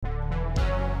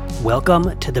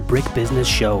Welcome to the Brick Business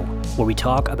Show, where we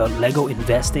talk about Lego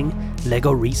investing,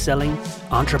 Lego reselling,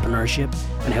 entrepreneurship,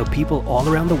 and how people all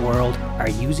around the world are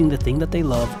using the thing that they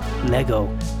love,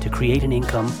 Lego, to create an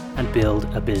income and build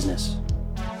a business.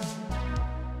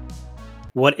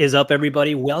 What is up,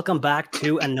 everybody? Welcome back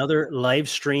to another live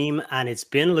stream, and it's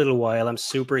been a little while. I'm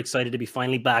super excited to be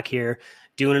finally back here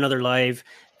doing another live.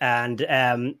 And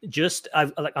I'm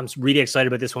really excited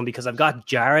about this one because I've got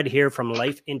Jared here from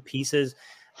Life in Pieces.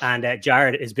 And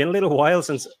Jared, it's been a little while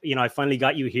since I finally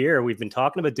got you here. We've been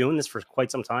talking about doing this for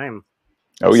quite some time.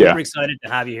 Super excited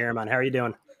to have you here, man. How are you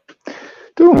doing?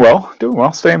 Doing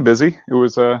well. Staying busy. It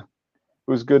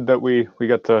was good that we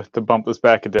got to bump this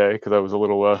back a day because I was a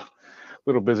little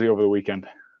busy over the weekend.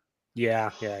 Yeah.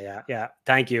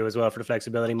 Thank you as well for the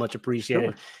flexibility. Much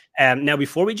appreciated. Sure. Now,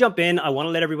 before we jump in, I want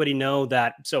to let everybody know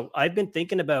that. So I've been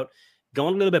thinking about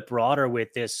going a little bit broader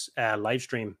with this live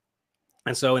stream.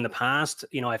 And so in the past,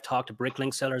 I've talked to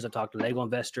Bricklink sellers, I've talked to Lego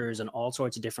investors and all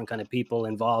sorts of different kind of people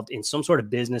involved in some sort of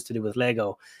business to do with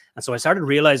Lego. And so I started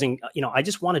realizing, I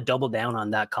just want to double down on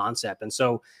that concept. And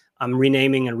so I'm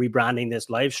renaming and rebranding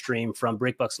this live stream from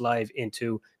BrickBucks Live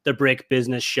into the Brick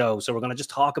Business Show. So we're going to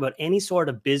just talk about any sort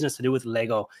of business to do with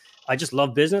Lego. I just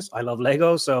love business. I love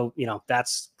Lego. So,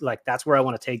 that's where I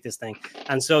want to take this thing.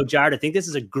 And so, Jared, I think this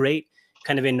is a great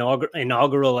kind of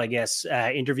inaugural, I guess,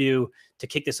 interview to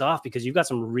kick this off, because you've got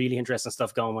some really interesting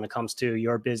stuff going when it comes to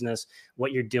your business,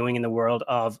 what you're doing in the world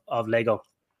of Lego.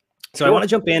 So I want to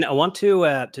jump in. I want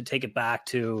to take it back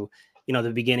to,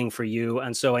 the beginning for you.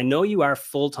 And so I know you are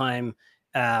full-time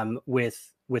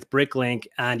with Bricklink,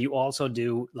 and you also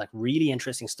do like really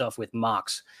interesting stuff with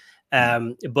MOCs.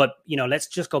 But, let's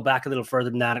just go back a little further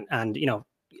than that. And,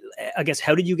 I guess,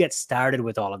 how did you get started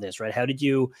with all of this, right? How did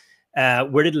you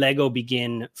where did Lego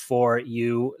begin for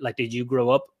you? Like, did you grow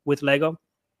up with Lego?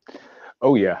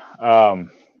 Oh yeah.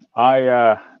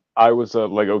 I was a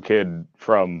Lego kid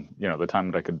from, the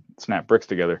time that I could snap bricks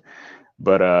together,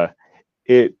 but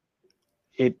it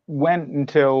went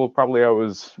until probably I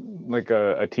was like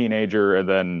a teenager, and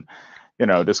then,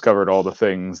 discovered all the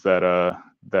things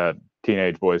that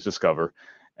teenage boys discover.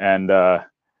 And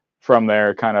from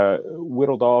there kind of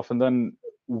whittled off. And then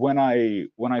when I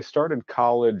started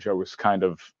college, I was kind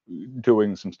of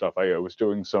doing some stuff. I was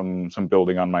doing some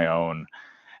building on my own,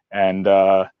 and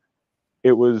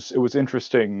it was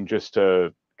interesting just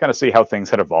to kind of see how things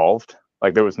had evolved.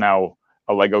 Like, there was now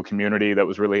a Lego community that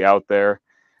was really out there.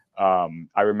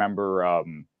 I remember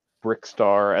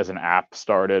Brickstar as an app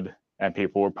started, and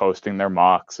people were posting their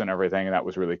MOCs and everything, and that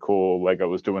was really cool. Lego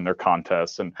was doing their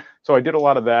contests, and so I did a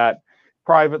lot of that.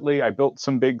 Privately, I built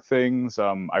some big things.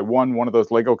 I won one of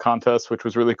those Lego contests, which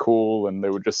was really cool, and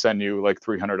they would just send you like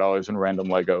 $300 in random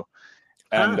Lego.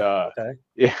 And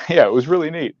yeah, it was really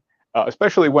neat,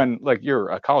 especially when like you're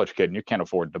a college kid and you can't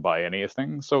afford to buy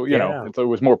anything. So it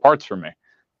was more parts for me.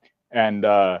 And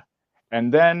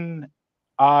then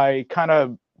I kind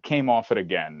of came off it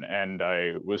again, and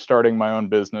I was starting my own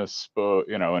business, but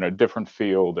in a different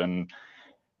field, and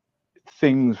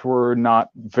things were not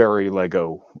very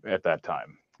Lego at that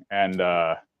time. And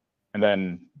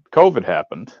then COVID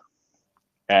happened,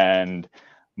 and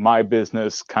my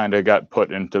business kind of got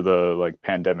put into the like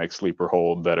pandemic sleeper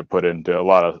hold that it put into a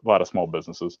lot of small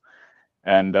businesses.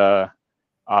 And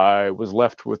I was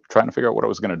left with trying to figure out what I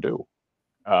was going to do.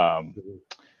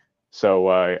 So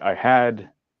I had,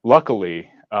 luckily,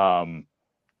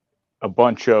 a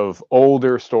bunch of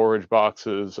older storage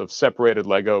boxes of separated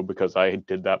Lego, because I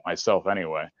did that myself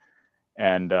anyway.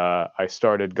 And I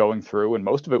started going through, and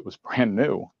most of it was brand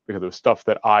new because it was stuff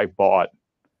that I bought,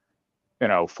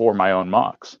 for my own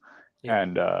MOCs. Yeah.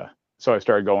 And so I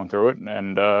started going through it,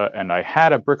 and I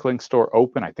had a Bricklink store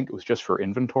open. I think it was just for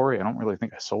inventory. I don't really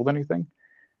think I sold anything.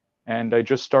 And I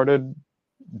just started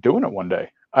doing it one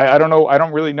day. I don't know. I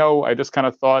don't really know. I just kind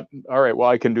of thought, all right, well,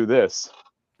 I can do this.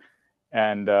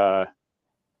 And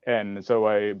so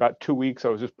about 2 weeks, I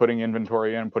was just putting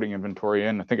inventory in.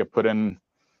 I think I put in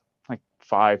like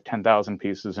 10,000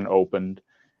 pieces and opened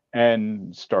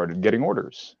and started getting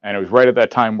orders. And it was right at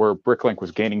that time where Bricklink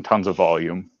was gaining tons of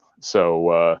volume.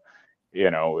 So,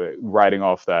 riding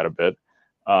off that a bit.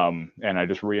 And I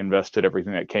just reinvested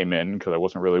everything that came in because I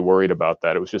wasn't really worried about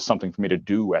that. It was just something for me to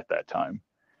do at that time.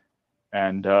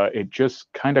 And it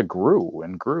just kind of grew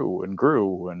and grew and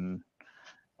grew. And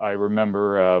I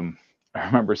remember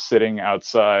sitting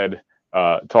outside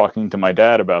talking to my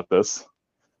dad about this,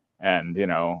 and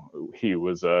he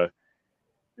was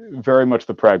very much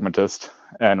the pragmatist,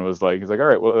 and he's like, all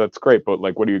right, well, that's great, but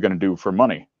like, what are you going to do for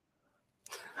money?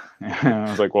 And I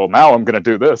was like, well, now I'm going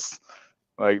to do this,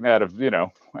 like out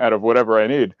of whatever I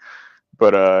need.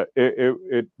 but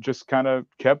it just kind of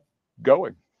kept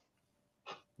going.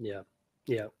 Yeah.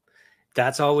 Yeah.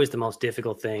 That's always the most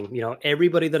difficult thing.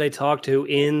 Everybody that I talk to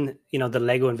in, the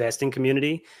Lego investing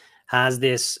community has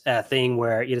this thing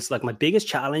where it's like, my biggest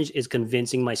challenge is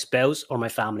convincing my spouse or my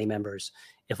family members.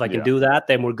 If I can do that,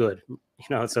 then we're good.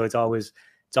 So it's always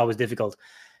difficult.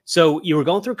 So you were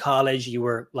going through college, you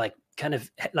were like, kind of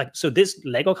like, so this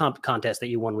Lego contest that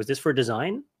you won, was this for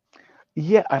design?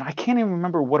 Yeah. And I can't even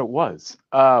remember what it was.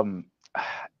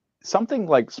 Something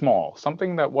like small,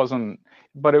 something that wasn't,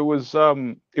 but it was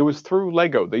through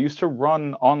Lego. They used to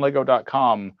run on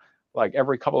lego.com, like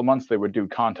every couple of months they would do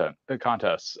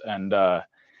contests, and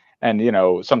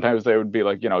sometimes they would be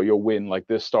like, you'll win like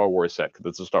this Star Wars set because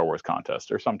it's a Star Wars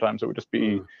contest, or sometimes it would just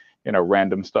be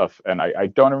random stuff, and I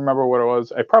don't remember what it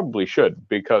was. I probably should,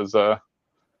 because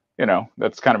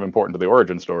that's kind of important to the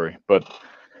origin story, but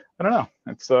I don't know,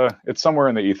 it's somewhere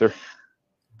in the ether.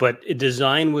 But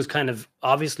design was kind of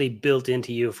obviously built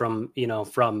into you from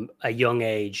a young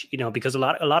age, because a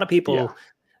lot of people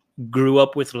grew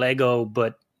up with Lego,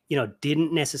 but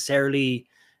didn't necessarily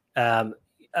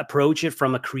approach it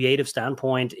from a creative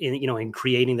standpoint in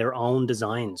creating their own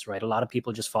designs, right? A lot of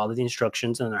people just follow the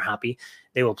instructions and they're happy.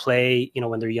 They will play,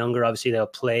 when they're younger, obviously they'll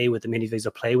play with the minifigs,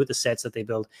 they'll play with the sets that they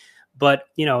build. But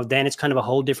then it's kind of a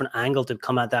whole different angle to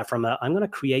come at that from I'm going to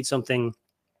create something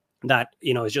that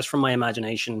is just from my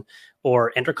imagination,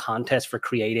 or enter contests for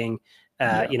creating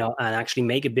and actually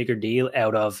make a bigger deal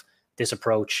out of this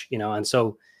approach, and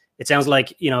so it sounds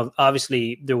like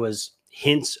obviously there was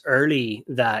hints early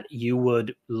that you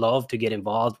would love to get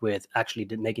involved with actually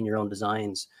making your own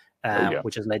designs,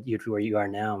 which has led you to where you are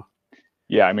now.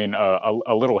 Yeah, I mean,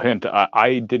 a little hint,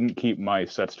 I didn't keep my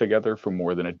sets together for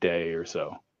more than a day or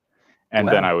so, and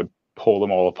then I would pull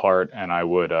them all apart, and I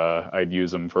would I'd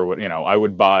use them for what I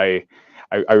would buy.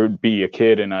 I would be a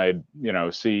kid, and I'd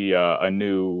see a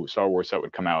new Star Wars set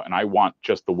would come out, and I want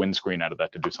just the windscreen out of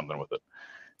that to do something with it.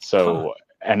 So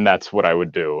and that's what I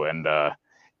would do. And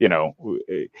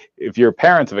if you're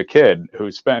parents of a kid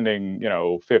who's spending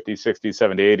 $50, $60,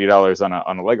 $70, $80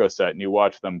 on a Lego set, and you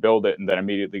watch them build it and then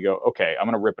immediately go, okay, I'm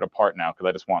gonna rip it apart now because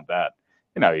I just want that,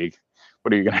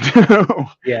 what are you gonna do?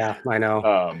 Yeah, I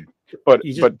know. But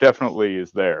definitely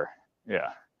is there. Yeah.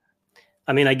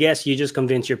 I mean, I guess you just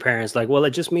convince your parents, like, well,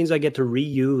 it just means I get to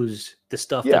reuse the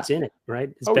stuff that's in it, right?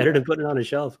 It's better than putting it on a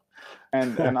shelf.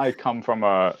 And I come from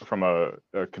a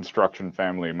construction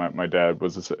family. My dad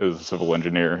is a civil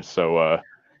engineer, so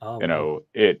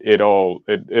it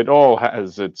all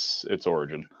has its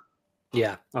origin.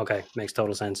 Yeah. Okay. Makes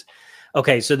total sense.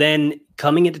 Okay. So then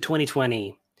coming into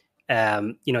 2020,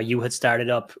 you had started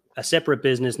up a separate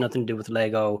business, nothing to do with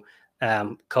Lego.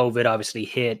 COVID obviously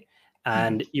hit,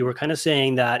 and you were kind of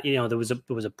saying that there was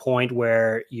a point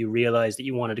where you realized that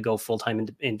you wanted to go full time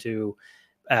into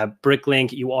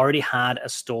Bricklink. You already had a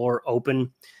store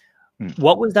open.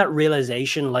 What was that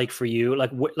realization like for you?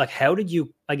 Like how did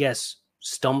you, I guess,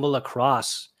 stumble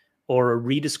across or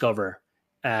rediscover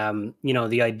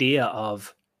the idea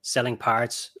of selling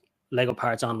Lego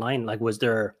parts online? Like, was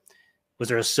there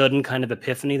a sudden kind of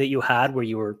epiphany that you had where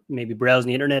you were maybe browsing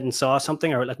the internet and saw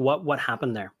something, or like what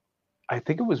happened there? I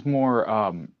think it was more,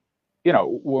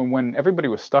 when everybody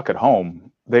was stuck at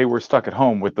home, they were stuck at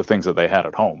home with the things that they had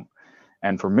at home.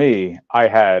 And for me, I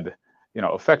had,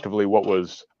 effectively what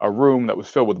was a room that was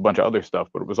filled with a bunch of other stuff,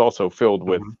 but it was also filled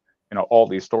with, all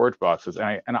these storage boxes.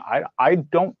 And I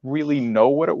don't really know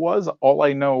what it was. All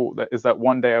I know is that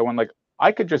one day I went like,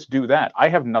 I could just do that. I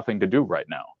have nothing to do right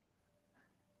now.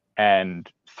 And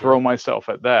throw myself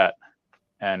at that.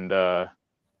 And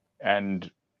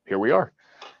here we are.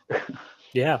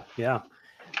 Yeah.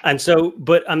 And so,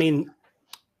 but I mean,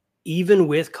 even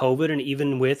with COVID and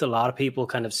even with a lot of people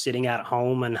kind of sitting at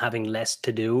home and having less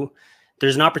to do,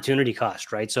 there's an opportunity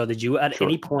cost, right? So did you at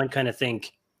any point kind of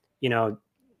think,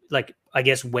 like, I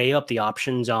guess, weigh up the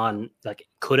options on, like,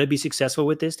 could I be successful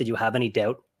with this? Did you have any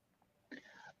doubt?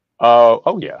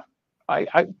 Oh yeah.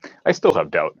 I still have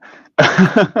doubt.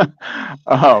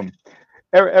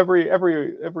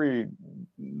 Every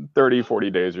 30, 40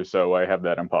 days or so, I have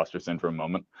that imposter syndrome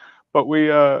moment. But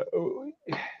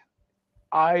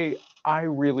I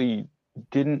really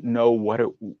didn't know what it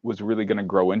was really going to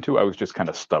grow into. I was just kind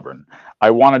of stubborn.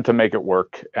 I wanted to make it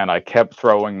work, and I kept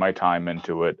throwing my time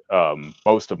into it,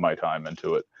 most of my time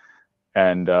into it.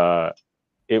 And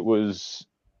it was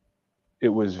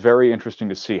very interesting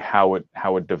to see how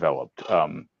it developed.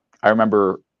 I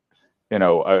remember,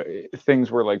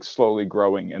 things were like slowly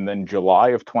growing, and then July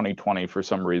of 2020, for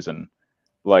some reason,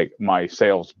 like my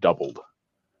sales doubled,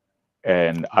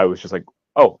 and I was just like,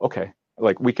 oh, okay,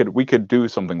 like we could do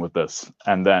something with this.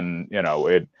 And then, you know,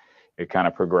 it kind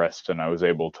of progressed, and I was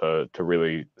able to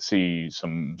really see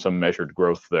some measured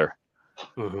growth there.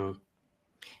 Mm-hmm.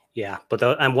 Yeah, but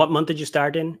and what month did you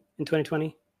start in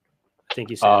 2020? I think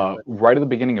you said it, but right at the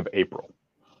beginning of April.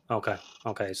 okay,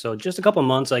 okay, so just a couple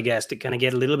months, I guess, to kind of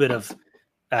get a little bit of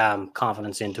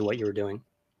confidence into what you were doing,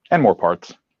 and more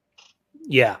parts.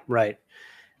 Yeah, right.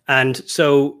 And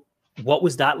so, what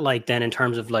was that like then in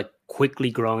terms of like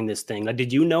quickly growing this thing? Like,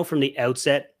 did you know from the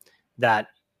outset that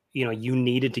you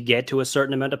needed to get to a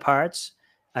certain amount of parts,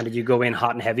 and did you go in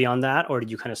hot and heavy on that, or did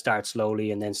you kind of start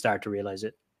slowly and then start to realize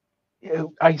it?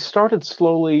 I started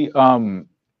slowly.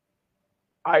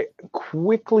 I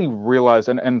quickly realized,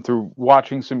 and through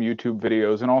watching some YouTube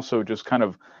videos, and also just kind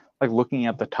of like looking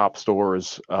at the top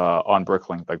stores on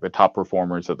Bricklink, like the top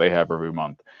performers that they have every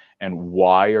month, and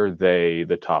why are they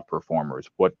the top performers?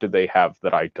 What do they have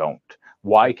that I don't?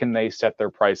 Why can they set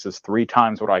their prices 3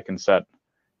 times what I can set,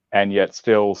 and yet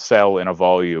still sell in a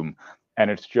volume? And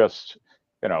it's just,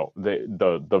 you know,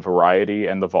 the variety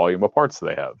and the volume of parts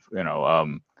they have. You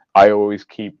know, I always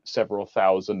keep several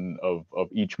thousand of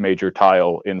each major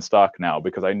tile in stock now,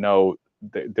 because I know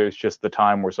there's just the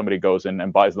time where somebody goes in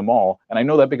and buys them all, and I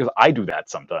know that because I do that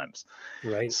sometimes.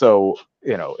 Right. So,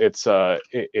 you know, it's a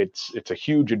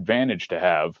huge advantage to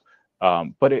have.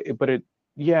 But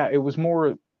yeah, it was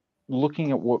more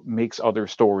looking at what makes other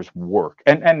stores work,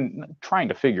 and trying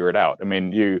to figure it out. I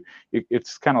mean,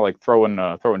 it's kind of like throwing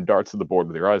darts at the board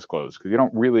with your eyes closed, because you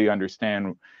don't really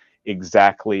understand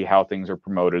exactly how things are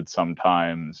promoted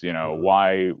sometimes. You know,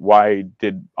 why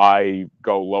did I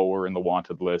go lower in the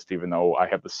wanted list even though I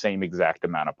have the same exact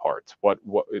amount of parts? What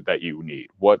that you need?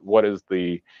 What is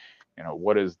the, you know,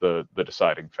 what is the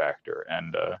deciding factor?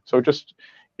 And so just,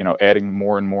 you know, adding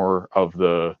more and more of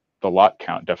the lot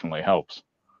count definitely helps.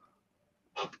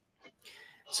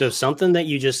 So something that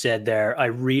you just said there, I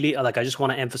really like. I just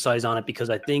want to emphasize on it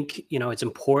because I think it's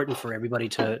important for everybody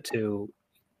to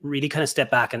really kind of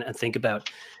step back and think about,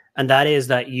 and that is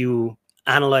that you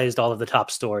analyzed all of the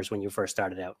top stores when you first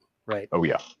started out, right? Oh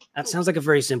yeah. That sounds like a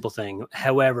very simple thing.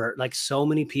 However, like so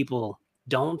many people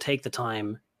don't take the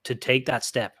time to take that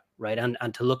step, right? And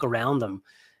to look around them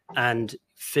and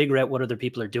figure out what other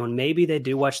people are doing. Maybe they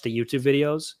do watch the YouTube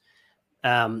videos,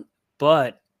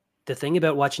 but the thing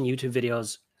about watching YouTube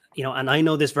videos, and I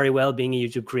know this very well being a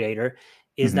YouTube creator,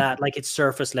 is that like it's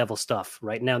surface level stuff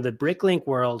right now. The Bricklink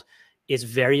world is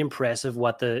very impressive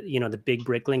what the big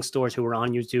Bricklink stores who are on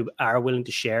YouTube are willing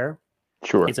to share.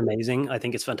 Sure. It's amazing. I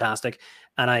think it's fantastic.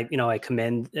 And I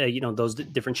commend, those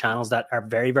different channels that are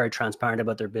very, very transparent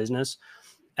about their business.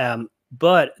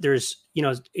 But there's,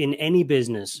 in any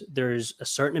business, there's a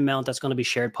certain amount that's going to be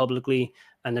shared publicly,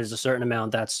 and there's a certain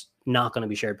amount that's not going to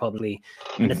be shared publicly.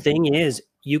 And the thing is,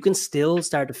 you can still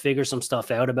start to figure some stuff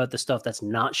out about the stuff that's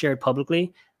not shared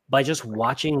publicly by just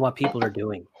watching what people are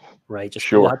doing, right? Just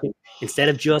watching, instead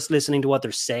of just listening to what they're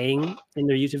saying in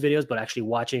their YouTube videos, but actually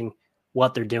watching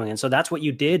what they're doing. And so that's what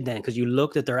you did then, because you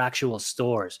looked at their actual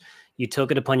stores. You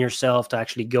took it upon yourself to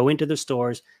actually go into the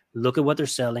stores, look at what they're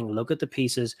selling, look at the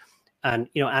pieces, and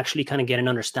actually kind of get an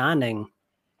understanding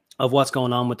of what's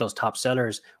going on with those top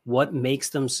sellers, what makes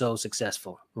them so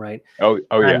successful, right? Oh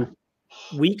yeah.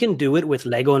 We can do it with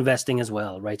Lego investing as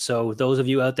well, right? So those of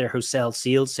you out there who sell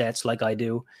sealed sets like I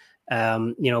do,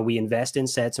 we invest in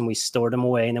sets and we store them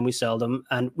away and then we sell them.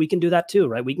 And we can do that too,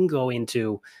 right? We can go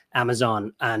into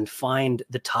Amazon and find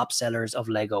the top sellers of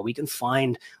Lego. We can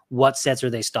find what sets are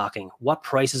they stocking? What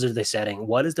prices are they setting?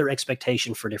 What is their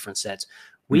expectation for different sets?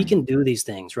 We can do these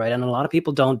things, right? And a lot of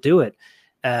people don't do it.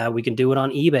 We can do it on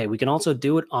eBay. We can also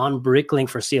do it on Bricklink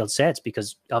for sealed sets,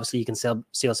 because obviously you can sell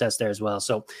sealed sets there as well.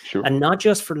 So, and not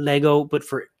just for Lego, but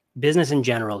for business in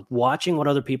general, watching what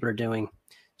other people are doing,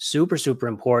 super, super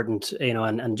important,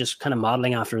 and just kind of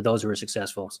modeling after those who are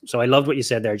successful. So I loved what you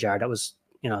said there, Jared. That was,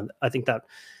 I think that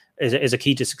is a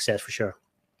key to success for sure.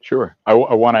 Sure. I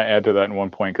want to add to that in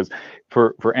one point, because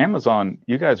for Amazon,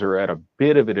 you guys are at a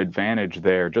bit of an advantage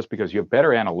there just because you have better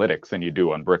analytics than you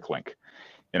do on Bricklink.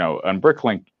 On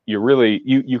Bricklink,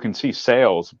 you can see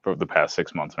sales for the past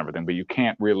 6 months and everything, but you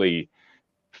can't really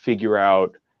figure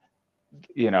out,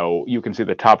 you can see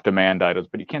the top demand items,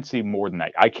 but you can't see more than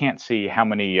that. I can't see how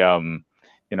many, how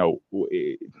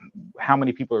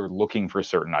many people are looking for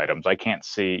certain items. I can't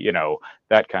see,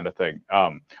 that kind of thing.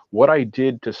 What I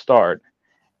did to start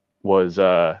was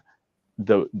the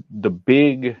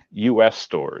big US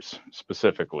stores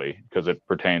specifically, because it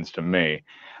pertains to me.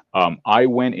 I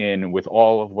went in with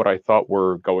all of what I thought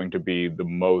were going to be the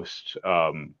most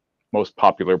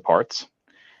popular parts,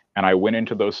 and I went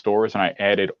into those stores and I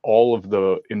added all of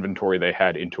the inventory they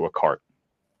had into a cart.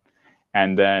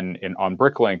 And then on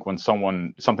Bricklink, when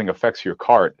something affects your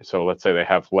cart, so let's say they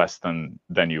have less than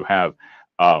you have,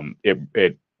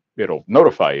 it'll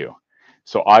notify you.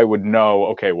 So I would know,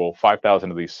 okay, well,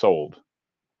 5,000 of these sold,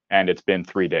 and it's been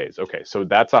 3 days. Okay, so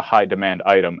that's a high demand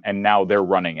item, and now they're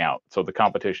running out. So the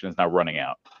competition is now running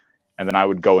out, and then I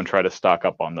would go and try to stock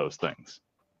up on those things.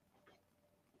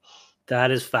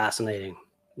 That is fascinating.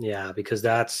 Yeah, because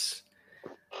that's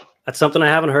something I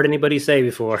haven't heard anybody say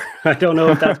before. I don't know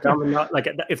if that's common, like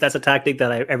if that's a tactic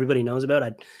that everybody knows about. I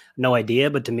had no idea,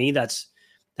 but to me, that's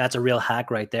a real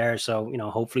hack right there. So, you know,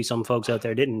 hopefully some folks out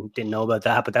there didn't know about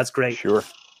that, but that's great. Sure.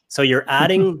 So you're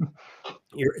adding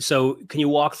so can you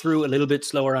walk through a little bit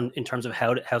slower in terms of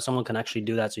how someone can actually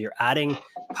do that? So you're adding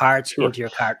parts into your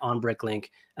cart on Bricklink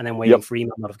and then waiting for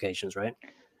email notifications, right?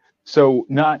 So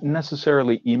not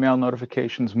necessarily email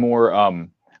notifications, more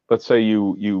let's say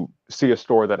you see a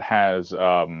store that has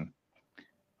black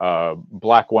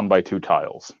 1x2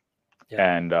 tiles,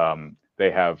 and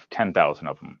they have 10,000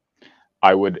 of them.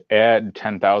 I would add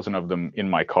 10,000 of them in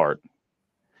my cart,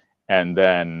 and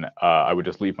then I would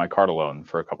just leave my cart alone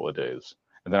for a couple of days,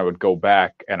 and then I would go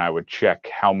back and I would check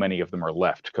how many of them are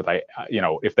left, because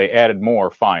if they added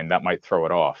more, fine, that might throw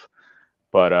it off,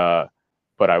 but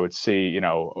I would see,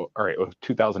 all right, if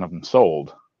 2,000 of them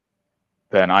sold,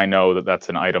 then I know that that's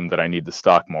an item that I need to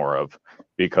stock more of,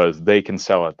 because they can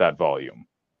sell at that volume.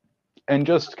 And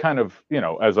just kind of,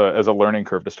 as a learning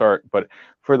curve to start. But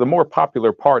for the more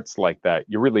popular parts like that,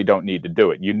 you really don't need to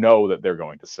do it. You know that they're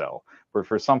going to sell. But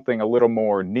for something a little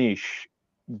more niche,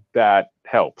 that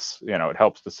helps. It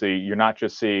helps to see, you're not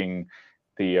just seeing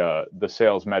the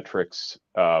sales metrics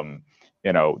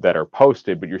that are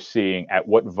posted, but you're seeing at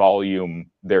what volume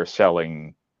they're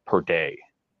selling per day.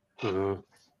 Mm-hmm.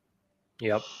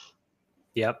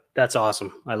 Yep. That's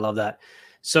awesome. I love that.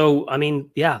 So, I mean,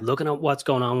 yeah, looking at what's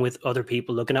going on with other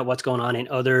people, looking at what's going on in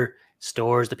other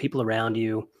stores, the people around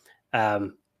you,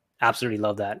 absolutely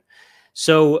love that.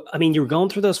 So, I mean, you were going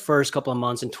through those first couple of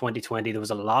months in 2020. There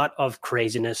was a lot of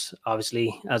craziness,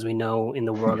 obviously, as we know, in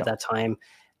the world at that time.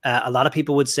 A lot of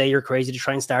people would say you're crazy to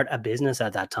try and start a business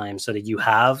at that time. So that you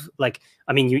have,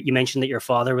 you mentioned that your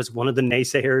father was one of the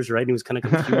naysayers, right? He was kind of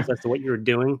confused as to what you were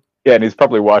doing. Yeah, and he's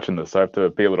probably watching this, so I have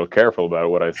to be a little careful about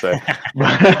what I say.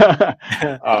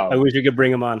 I wish we could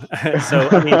bring him on. So,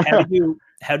 I mean,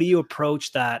 how do you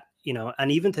approach that?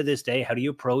 And even to this day, how do you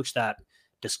approach that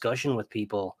discussion with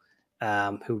people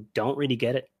who don't really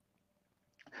get it?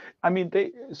 I mean,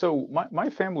 my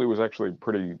family was actually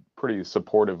pretty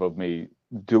supportive of me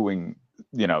doing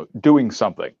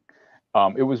something.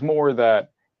 It was more that,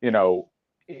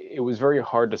 it was very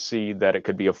hard to see that it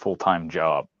could be a full-time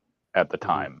job at the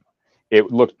time. Mm-hmm. It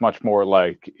looked much more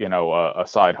like, a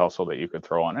side hustle that you could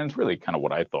throw on. And it's really kind of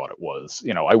what I thought it was.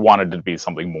 I wanted to be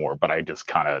something more, but I just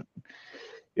kind of,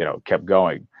 kept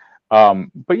going.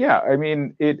 But yeah, I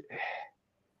mean,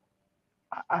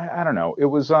 I don't know. It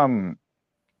was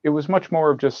much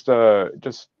more of just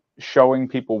showing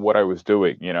people what I was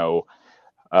doing,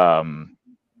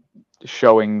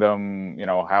 showing them,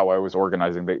 how I was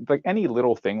organizing, like any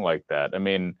little thing like that. I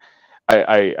mean,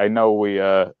 I know we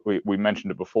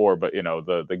mentioned it before, but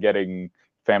the getting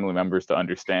family members to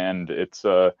understand, it's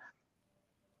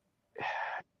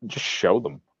just show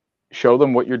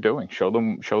them what you're doing, show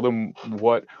them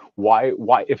why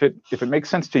if it makes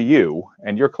sense to you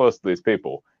and you're close to these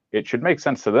people, it should make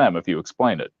sense to them if you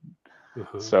explain it.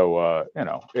 Mm-hmm. So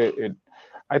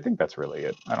I think that's really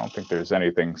it. I don't think there's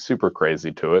anything super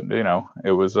crazy to it.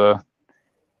 It was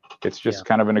it's just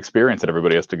kind of an experience that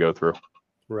everybody has to go through.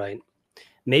 Right.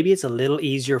 Maybe it's a little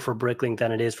easier for Bricklink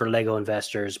than it is for Lego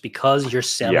investors, because you're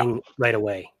selling right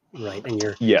away, right? And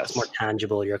it's more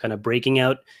tangible. You're kind of breaking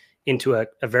out into a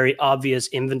very obvious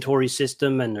inventory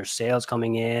system, and there's sales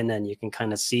coming in, and you can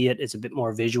kind of see it. It's a bit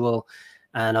more visual.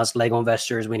 And us Lego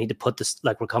investors, we need to put this,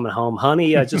 like we're coming home,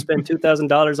 honey, I just spent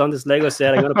 $2,000 on this Lego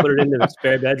set. I'm going to put it in the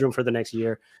spare bedroom for the next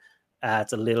year.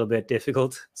 It's a little bit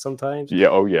difficult sometimes. Yeah.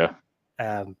 Oh yeah.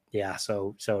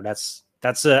 So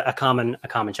that's a common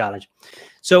challenge.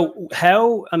 So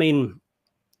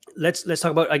let's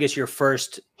talk about, I guess, your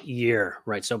first year,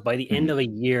 right? So by the end of a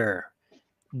year,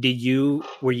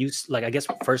 were you like, I guess,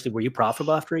 firstly, were you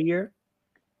profitable after a year?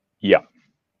 Yeah.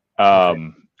 Okay.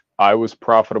 I was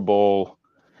profitable.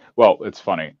 Well, it's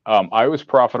funny. I was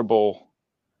profitable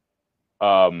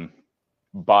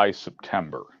by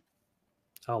September.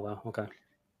 Oh, wow. Okay.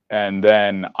 And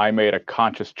then I made a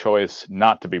conscious choice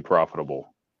not to be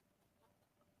profitable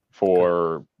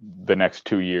for the next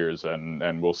 2 years,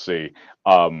 and we'll see.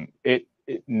 It's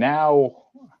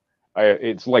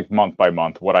like month by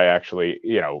month what I actually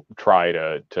try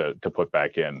to put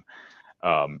back in.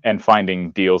 and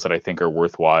finding deals that I think are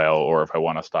worthwhile, or if I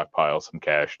want to stockpile some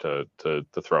cash to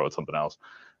throw at something else.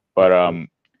 But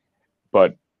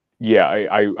yeah,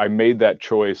 I made that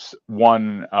choice,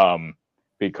 one,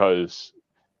 because,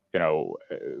 you know,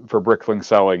 for Brickling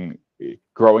selling,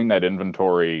 growing that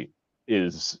inventory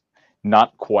is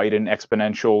not quite an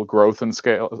exponential growth in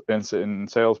scale in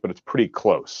sales, but it's pretty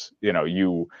close. You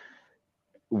know,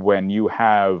 when you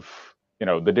have, you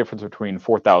know, the difference between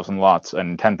 4,000 lots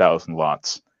and 10,000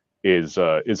 lots is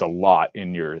a lot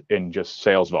in just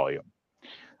sales volume.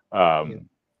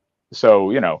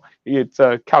 So, you know, it's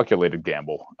a calculated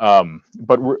gamble.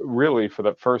 But really, for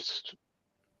the first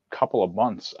couple of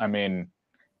months, I mean,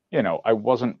 you know, I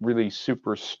wasn't really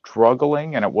super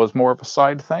struggling, and it was more of a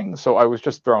side thing. So I was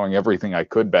just throwing everything I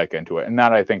could back into it. And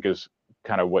that, I think, is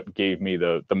kind of what gave me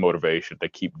the motivation to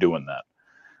keep doing that.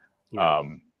 Yeah.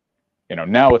 You know,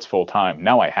 now it's full time.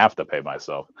 Now I have to pay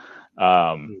myself.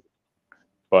 But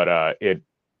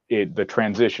the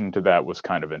transition to that was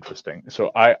kind of interesting.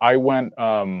 So I went,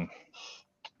 let's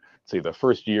see, the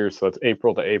first year, so that's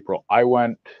April to April, I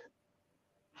went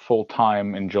full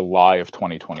time in July of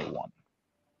 2021.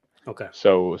 Okay.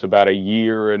 So it was about a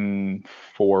year and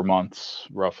 4 months,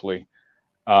 roughly,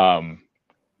 3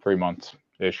 months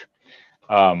ish.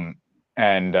 And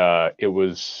it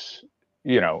was,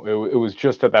 you know, it was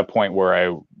just at that point where I,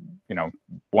 you know,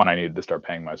 one, I needed to start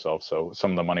paying myself. So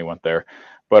some of the money went there,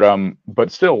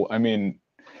 but still, I mean,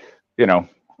 you know,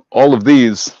 all of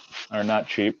these are not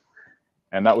cheap,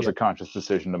 and that was a conscious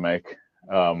decision to make,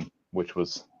 which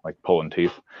was like pulling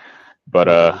teeth, but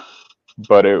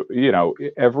it, you know,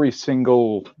 every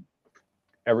single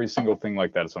thing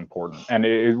like that is important, and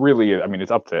it really is. I mean, it's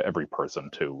up to every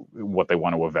person to what they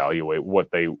want to evaluate,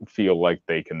 what they feel like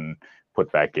they can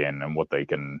put back in, and what they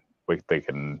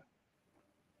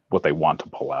want to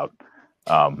pull out.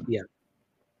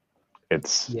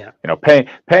 It's, you know,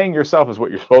 paying yourself is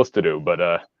what you're supposed to do,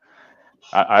 but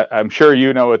I'm sure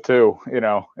you know it too. You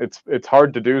know, it's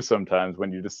hard to do sometimes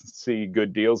when you just see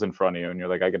good deals in front of you, and you're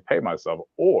like, I could pay myself,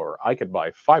 or I could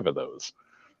buy 5 of those.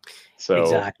 So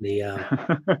exactly, yeah.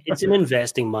 It's an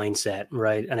investing mindset,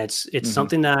 right? And it's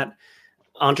something that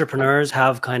entrepreneurs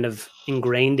have kind of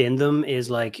ingrained in them, is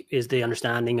the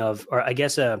understanding of, or I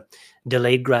guess, a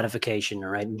delayed gratification,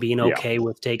 right? Being okay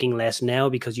with taking less now,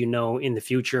 because you know in the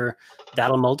future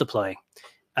that'll multiply,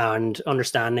 and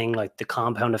understanding like the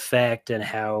compound effect, and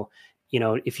how, you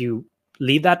know, if you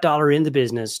leave that dollar in the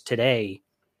business today,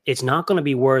 it's not going to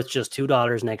be worth just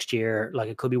 $2 next year. Like,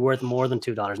 it could be worth more than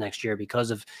 $2 next year,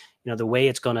 because of, you know, the way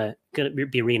it's going to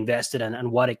be reinvested,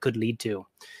 and what it could lead to.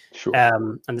 Sure.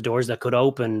 And the doors that could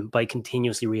open by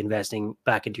continuously reinvesting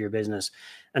back into your business.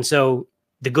 And so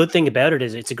the good thing about it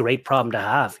is it's a great problem to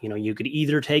have. You know, you could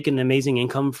either take an amazing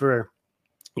income for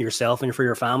yourself and for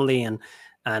your family,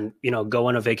 and you know, go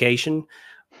on a vacation,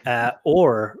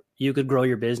 or you could grow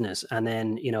your business, and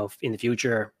then, you know, in the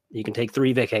future you can take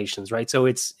 3 vacations, right? So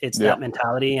it's that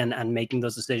mentality, and making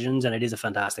those decisions, and it is a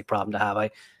fantastic problem to have.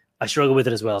 I struggle with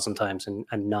it as well sometimes, and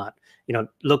not, you know,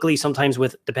 luckily sometimes,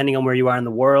 with depending on where you are in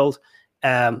the world.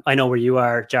 I know where you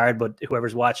are, Jared, but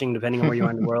whoever's watching, depending on where you are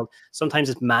in the world, sometimes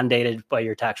it's mandated by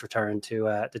your tax return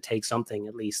to take something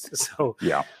at least. So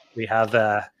we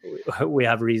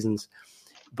have reasons.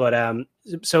 But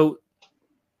so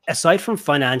aside from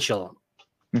financial,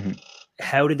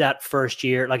 how did that first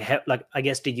year, like, I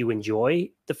guess, did you enjoy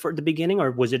the beginning,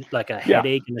 or was it like a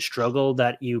headache and a struggle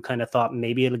that you kind of thought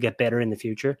maybe it'll get better in the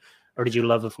future, or did you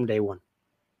love it from day one?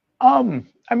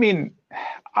 I mean,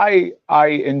 I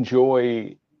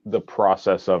enjoy the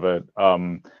process of it.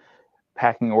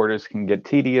 Packing orders can get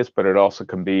tedious, but it also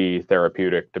can be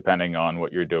therapeutic depending on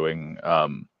what you're doing.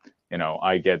 You know,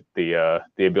 I get the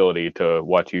ability to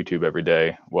watch YouTube every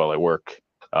day while I work.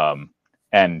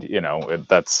 And, you know,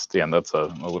 that's a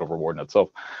little reward in itself.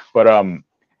 But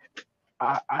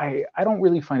I don't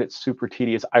really find it super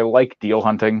tedious. I like deal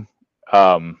hunting.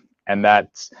 And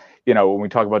that's, you know, when we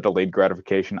talk about delayed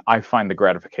gratification, I find the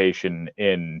gratification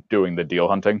in doing the deal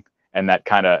hunting, and that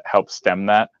kind of helps stem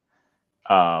that.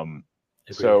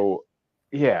 So,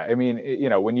 yeah, I mean, you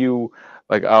know, when you,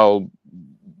 like, I'll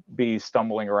be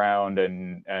stumbling around,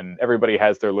 and everybody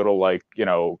has their little, like, you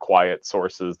know, quiet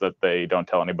sources that they don't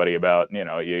tell anybody about. You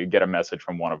know, you get a message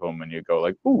from one of them, and you go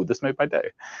like, "Ooh, this made my day."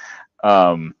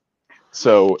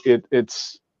 So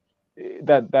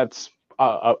that's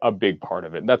a big part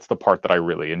of it. That's the part that I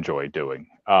really enjoy doing.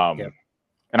 And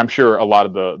I'm sure a lot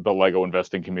of the Lego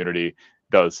investing community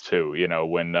does too. You know,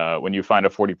 when you find a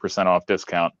 40% off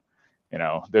discount, you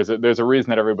know, there's a reason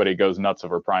that everybody goes nuts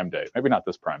over Prime Day. Maybe not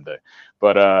this Prime Day,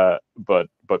 but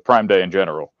Prime Day in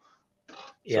general.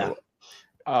 Yeah. So,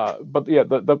 but yeah,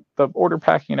 the order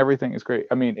packing and everything is great.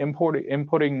 I mean,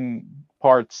 inputting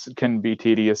parts can be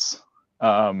tedious,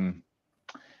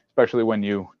 especially when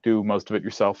you do most of it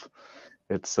yourself.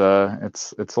 It's a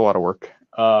lot of work.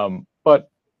 But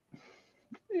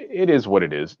it is what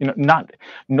it is. You know, not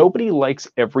nobody likes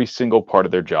every single part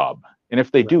of their job, and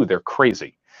if they do, they're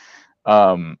crazy,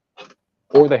 or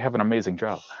they have an amazing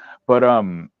job. But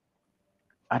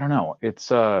I don't know. It's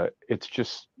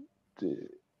just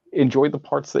enjoy the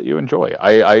parts that you enjoy.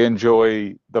 I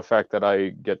enjoy the fact that I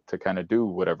get to kind of do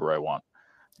whatever I want.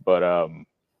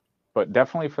 But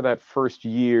definitely for that first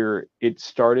year, it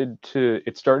started to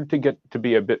get to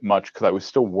be a bit much because I was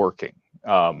still working.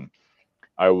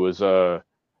 I was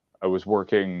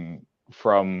working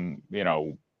from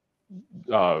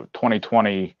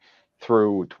 2020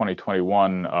 through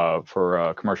 2021 for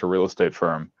a commercial real estate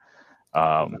firm,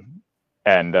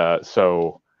 and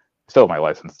so still my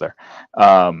license there.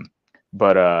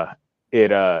 But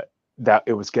it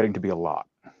was getting to be a lot.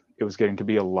 It was getting to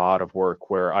be a lot of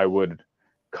work where I would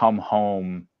come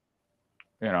home,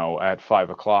 at 5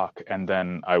 o'clock, and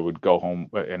then I would go home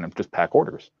and just pack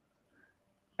orders.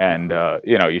 And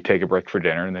you take a break for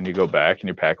dinner, and then you go back and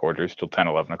you pack orders till 10,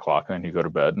 11 o'clock, and then you go to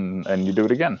bed and you do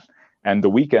it again. And the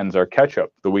weekends are catch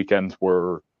up. The weekends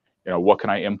were, what can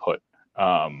I input?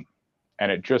 And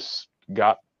it just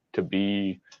got to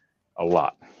be a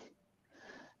lot.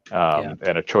 And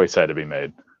a choice had to be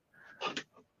made.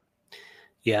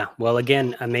 Yeah. Well,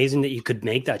 again, amazing that you could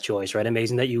make that choice, right?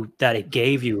 Amazing that it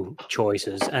gave you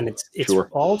choices. And it's sure.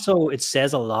 Also, it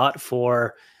says a lot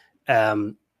for,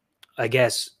 I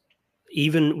guess,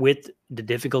 even with the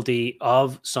difficulty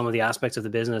of some of the aspects of the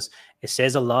business, it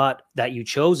says a lot that you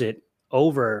chose it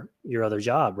over your other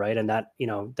job, right? And that,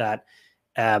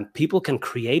 that people can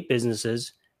create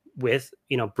businesses with,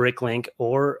 Bricklink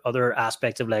or other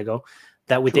aspects of Lego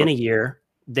that within a year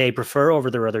they prefer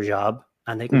over their other job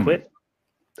and they can quit.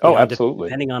 Absolutely.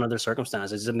 Depending on other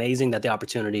circumstances. It's amazing that the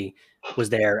opportunity was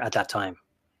there at that time.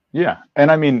 Yeah. And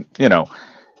I mean,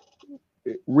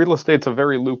 real estate's a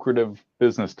very lucrative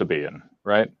business to be in,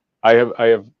 right? I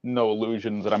have no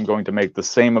illusions that I'm going to make the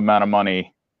same amount of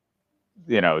money,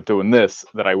 doing this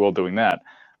that I will doing that.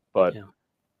 But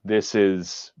this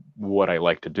is what I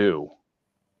like to do,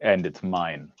 and it's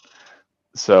mine.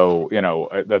 So,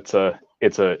 it's a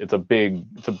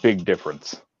big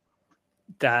difference.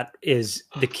 That is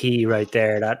the key right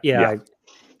there.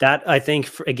 That I think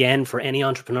for any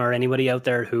entrepreneur, anybody out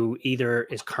there who either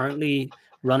is currently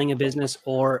running a business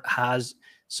or has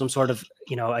some sort of,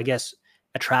 I guess,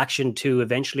 attraction to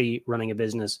eventually running a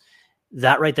business,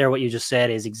 that right there, what you just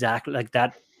said is exactly like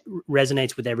that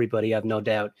resonates with everybody. I have no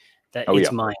doubt that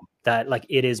it's mine, that like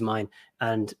it is mine.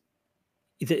 And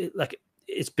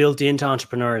it's built into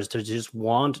entrepreneurs to just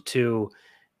want to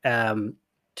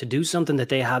do something that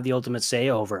they have the ultimate say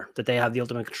over, that they have the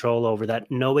ultimate control over,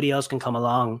 that nobody else can come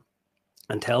along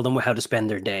and tell them how to spend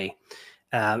their day.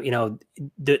 And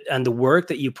the work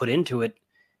that you put into it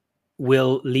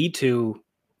will lead to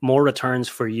more returns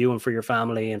for you and for your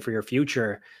family and for your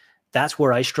future. That's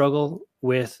where I struggle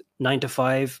with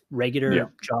 9-to-5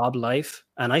 regular job life.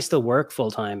 And I still work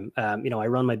full time. I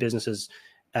run my businesses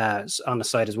on the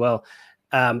side as well.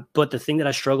 But the thing that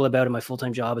I struggle about in my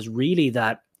full-time job is really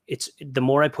that it's the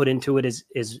more I put into it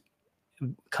is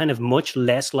kind of much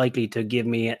less likely to give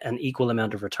me an equal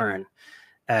amount of return.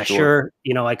 Sure,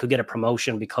 I could get a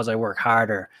promotion because I work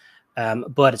harder.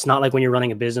 But it's not like when you're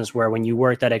running a business where when you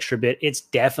work that extra bit, it's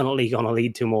definitely going to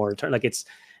lead to more return. Like it's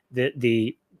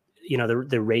the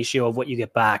ratio of what you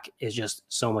get back is just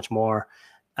so much more.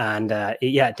 And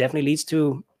it definitely leads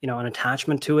to, an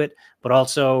attachment to it, but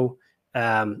also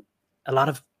a lot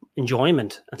of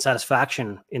enjoyment and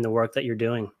satisfaction in the work that you're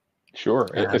doing. Sure.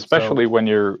 Especially when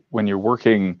you're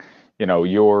working,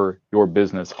 your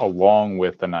business along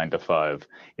with the 9-to-5,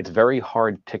 it's very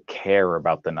hard to care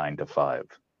about the 9-to-5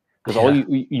 because all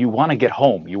you want to get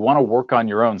home, you want to work on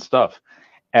your own stuff.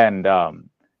 And, I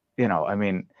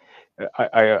mean,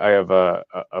 I have a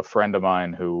friend of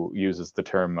mine who uses the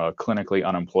term clinically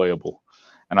unemployable.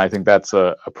 And I think that's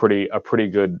a pretty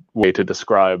good way to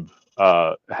describe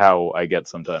how I get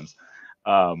sometimes.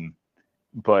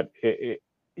 But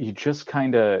you just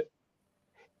kind of,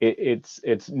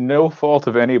 it's no fault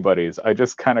of anybody's. I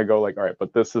just kind of go like, all right,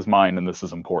 but this is mine and this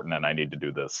is important and I need to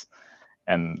do this.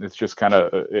 And it's just kind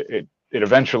of, it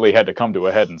eventually had to come to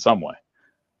a head in some way.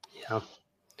 Yeah.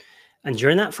 And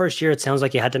during that first year, it sounds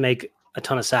like you had to make a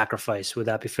ton of sacrifice. Would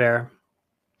that be fair?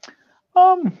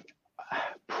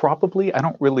 Probably. I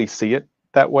don't really see it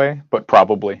that way, but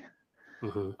probably.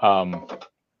 It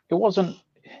wasn't,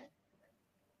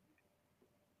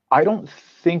 I don't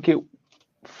think it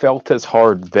felt as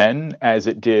hard then as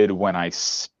it did when I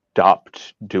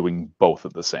stopped doing both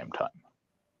at the same time.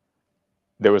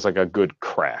 There was like a good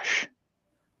crash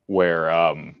where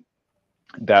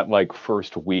that like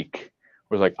first week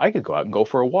was like, I could go out and go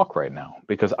for a walk right now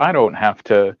because I don't have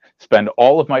to spend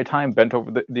all of my time bent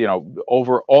over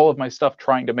over all of my stuff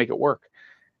trying to make it work.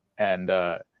 And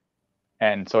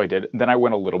so I did. Then I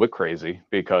went a little bit crazy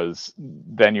because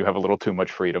then you have a little too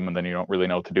much freedom and then you don't really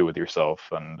know what to do with yourself.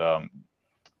 And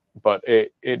but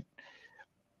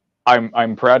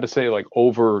I'm proud to say, like,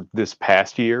 over this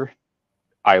past year,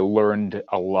 I learned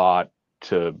a lot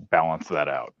to balance that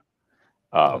out.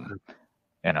 Um,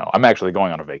 I'm actually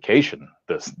going on a vacation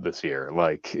this year.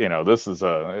 Like, this is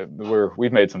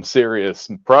we've made some serious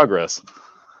progress.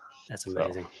 That's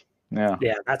amazing. So,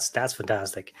 yeah, that's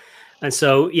fantastic. And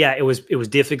so, yeah, it was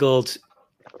difficult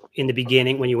in the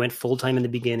beginning when you went full time. In the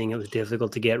beginning, it was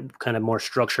difficult to get kind of more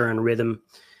structure and rhythm,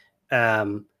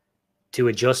 to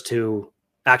adjust to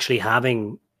actually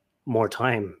having more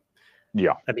time.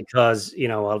 Yeah, because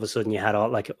all of a sudden you had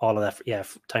all of that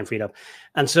time freed up.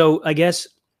 And so, I guess,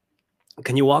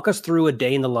 can you walk us through a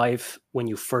day in the life when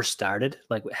you first started?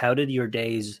 Like, how did your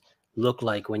days look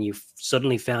like when you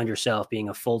suddenly found yourself being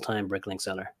a full-time Bricklink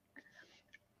seller?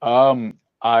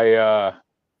 I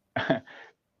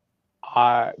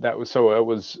that was so it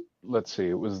was let's see,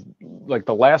 it was like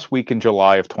the last week in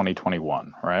July of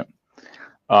 2021, right?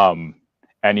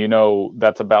 And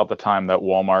that's about the time that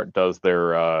Walmart does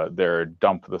their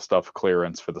dump the stuff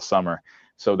clearance for the summer.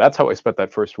 So that's how I spent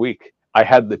that first week. I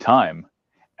had the time,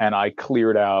 and I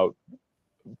cleared out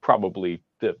probably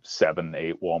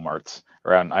 7-8 Walmarts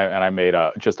around, and I made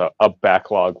just a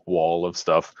backlog wall of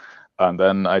stuff, and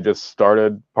then I just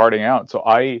started parting out. So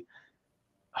I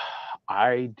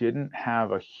didn't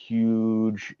have a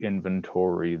huge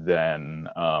inventory then.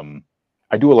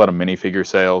 I do a lot of minifigure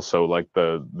sales, so like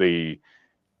the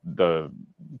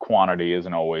quantity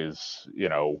isn't always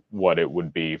what it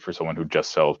would be for someone who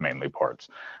just sells mainly parts.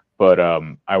 But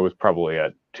I was probably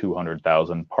at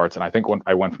 200,000 parts, and I think when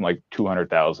I went from like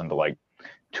 200,000 to like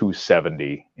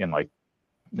 270 in like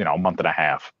a month and a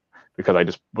half, because I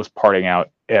just was parting out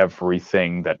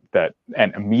everything that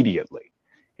and immediately.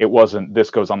 It wasn't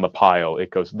this goes on the pile,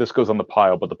 this goes on the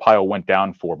pile, but the pile went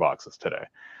down 4 boxes today.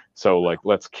 So like,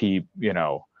 let's keep,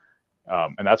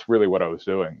 and that's really what I was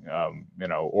doing.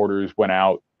 Orders went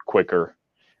out quicker,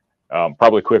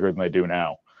 probably quicker than they do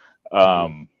now.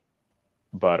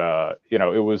 But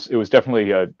it was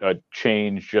definitely a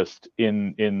change just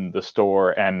in the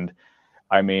store. And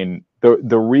I mean,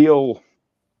 the real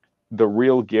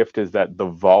gift is that the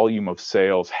volume of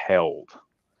sales held.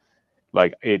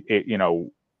 Like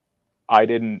I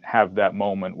didn't have that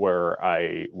moment where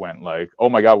I went like, oh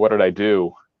my God, what did I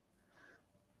do?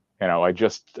 I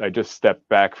just stepped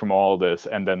back from all this,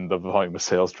 and then the volume of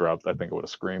sales dropped. I think I would have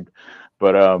screamed,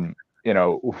 but it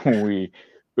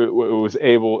was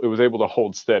able to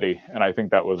hold steady, and I think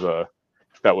that was a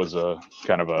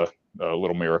kind of a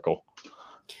little miracle.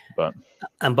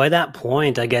 And by that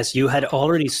point, I guess you had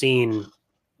already seen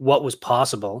what was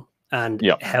possible and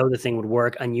how the thing would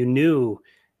work, and you knew,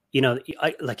 you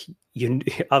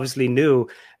obviously knew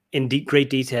in great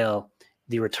detail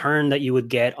the return that you would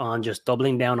get on just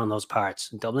doubling down on those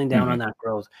parts, doubling down on that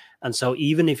growth. And so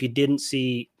even if you didn't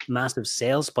see massive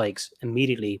sales spikes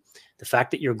immediately, the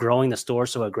fact that you're growing the store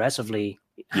so aggressively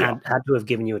had to have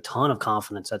given you a ton of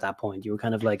confidence at that point. You were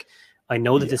kind of like, I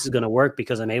know that this is going to work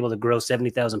because I'm able to grow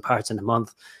 70,000 parts in a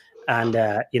month. And,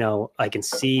 I can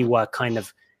see what kind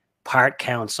of part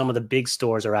count some of the big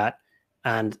stores are at,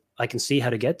 and I can see how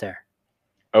to get there.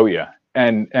 Oh yeah.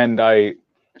 And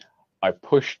I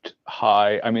pushed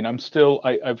high. I mean,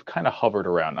 I've kind of hovered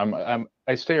around.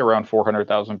 I stay around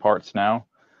 400,000 parts now.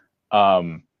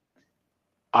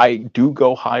 I do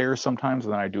go higher sometimes,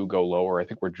 and then I do go lower. I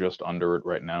think we're just under it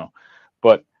right now,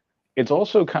 but it's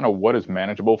also kind of what is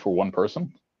manageable for one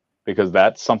person, because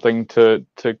that's something to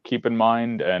keep in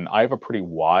mind. And I have a pretty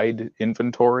wide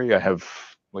inventory. I have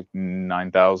like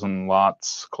 9,000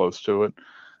 lots, close to it.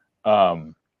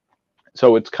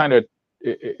 So it's kind of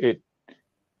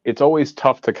it's always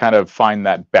tough to kind of find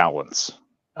that balance.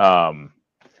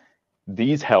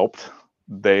 These helped.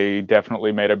 They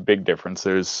definitely made a big difference.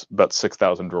 There's about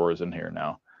 6,000 drawers in here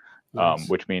now, nice.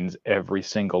 Which means every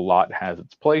single lot has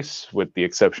its place, with the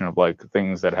exception of like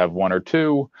things that have 1 or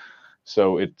 2.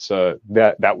 So it's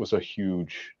that was a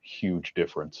huge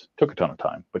difference. Took a ton of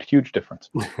time, but huge difference.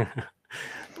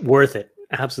 Worth it.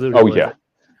 Absolutely. Worth it.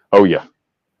 Oh yeah.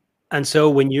 And so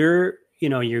when you're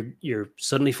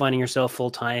suddenly finding yourself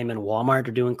full time, and Walmart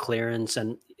are doing clearance,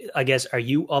 and I guess, are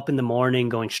you up in the morning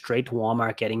going straight to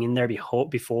Walmart, getting in there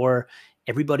before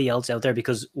everybody else out there,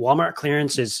 because Walmart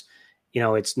clearance is,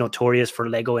 it's notorious for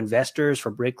Lego investors,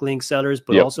 for Bricklink sellers,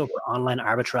 but also for online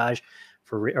arbitrage,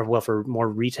 for more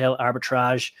retail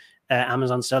arbitrage,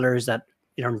 Amazon sellers that,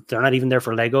 they're not even there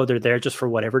for Lego. They're there just for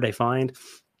whatever they find.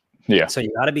 Yeah. So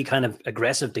you got to be kind of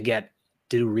aggressive to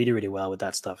do really, really well with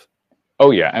that stuff.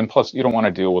 Oh yeah. And plus you don't want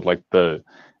to deal with like the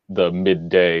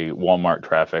midday Walmart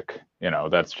traffic,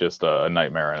 that's just a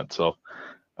nightmare in itself.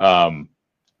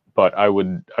 But I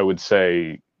would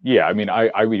say, yeah, I mean,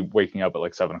 I'd be waking up at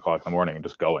like 7 o'clock in the morning and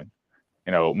just going,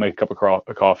 make a cup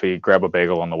of coffee, grab a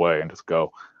bagel on the way and just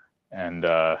go. And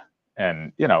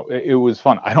it was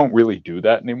fun. I don't really do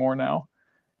that anymore now.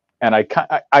 And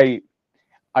I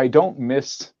don't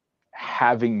miss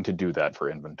having to do that for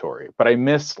inventory, but I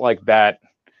miss like that,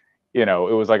 it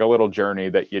was like a little journey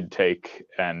that you'd take,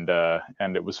 and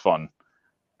it was fun.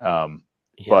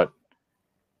 But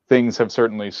things have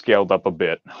certainly scaled up a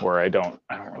bit where I don't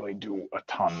really do a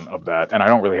ton of that, and I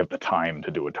don't really have the time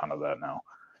to do a ton of that now.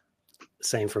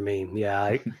 Same for me.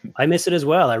 Yeah, I miss it as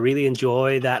well. I really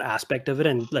enjoy that aspect of it,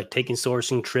 and like taking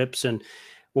sourcing trips. And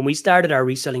when we started our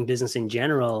reselling business in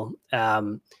general,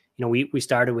 we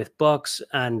started with books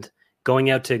and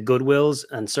going out to Goodwills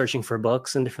and searching for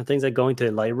books and different things, like going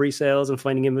to library sales and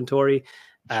finding inventory.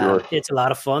 Sure. It's a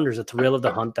lot of fun. There's a thrill of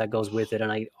the hunt that goes with it.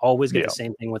 And I always get the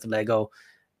same thing with Lego,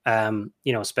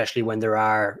 especially when there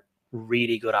are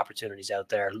really good opportunities out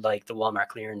there, like the Walmart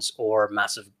clearance or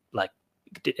massive, like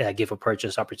gift or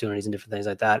purchase opportunities and different things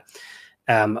like that.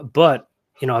 But,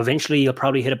 eventually you'll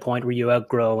probably hit a point where you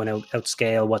outgrow and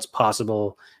outscale what's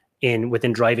possible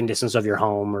within driving distance of your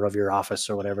home or of your office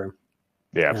or whatever.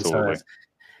 Yeah, absolutely.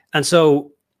 And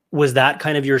so was that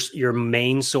kind of your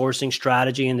main sourcing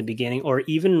strategy in the beginning, or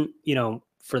even,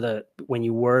 when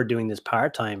you were doing this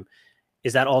part-time,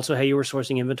 is that also how you were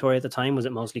sourcing inventory at the time? Was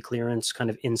it mostly clearance kind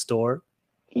of in store?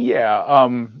 Yeah.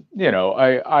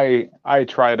 I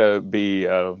try to be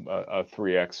a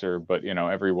 3Xer, but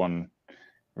everyone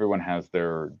has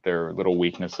their little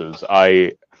weaknesses.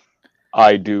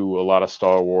 I do a lot of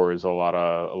Star Wars, a lot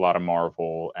of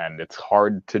Marvel, and it's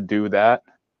hard to do that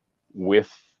with,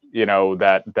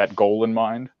 that goal in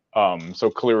mind. So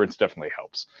clearance definitely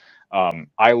helps.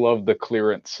 I love the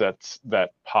clearance sets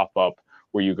that pop up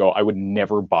where you go, I would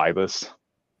never buy this,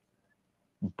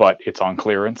 but it's on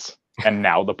clearance, and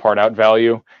now the part out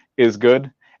value is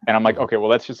good. And I'm like, okay, well,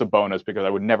 that's just a bonus because I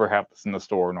would never have this in the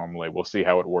store normally. We'll see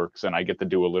how it works, and I get to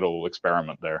do a little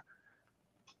experiment there.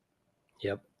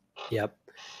 Yep.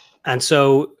 And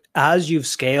so as you've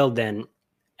scaled, then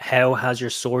how has your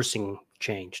sourcing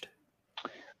changed?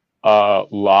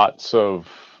 Lots of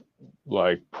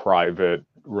like private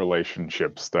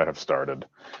relationships that have started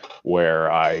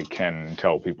where I can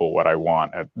tell people what I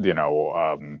want at,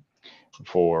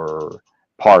 for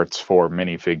parts, for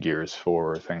minifigures,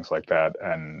 for things like that,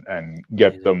 and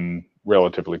get them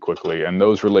relatively quickly. And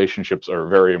those relationships are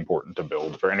very important to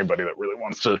build for anybody that really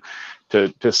wants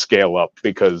to scale up,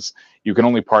 because you can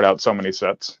only part out so many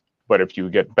sets, but if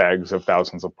you get bags of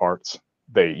thousands of parts,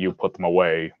 you put them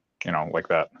away, like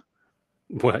that.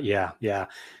 Well, yeah.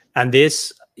 And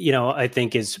this, I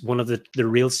think is one of the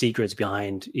real secrets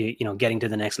behind, getting to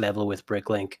the next level with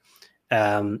Bricklink.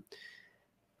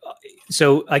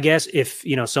 So I guess if,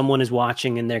 someone is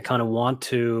watching and they kind of want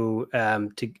to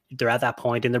they're at that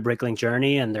point in their Bricklink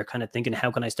journey and they're kind of thinking,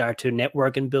 how can I start to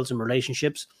network and build some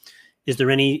relationships? Is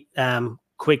there any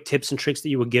quick tips and tricks that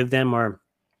you would give them, or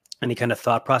any kind of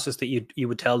thought process that you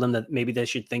would tell them that maybe they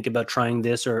should think about trying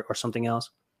this or something else?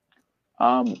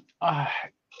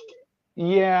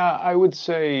 Yeah, I would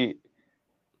say,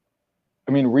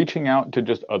 reaching out to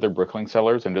just other Bricklink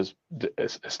sellers and just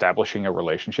establishing a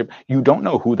relationship. You don't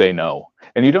know who they know,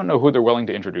 and you don't know who they're willing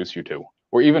to introduce you to,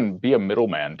 or even be a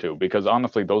middleman to, because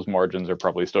honestly, those margins are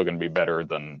probably still going to be better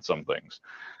than some things.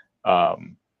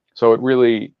 So it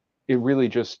really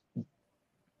just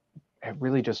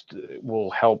will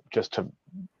help just to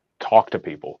talk to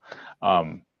people.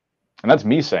 And that's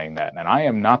me saying that. And I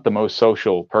am not the most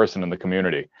social person in the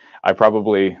community. I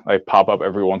probably pop up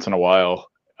every once in a while,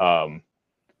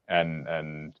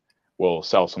 and we'll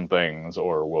sell some things,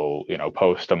 or we'll,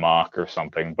 post a mock or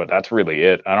something, but that's really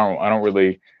it. I don't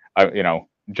really,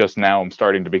 just now I'm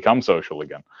starting to become social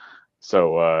again.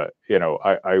 So,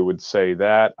 I would say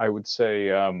that. I would say,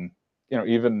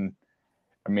 even,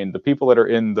 the people that are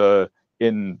in the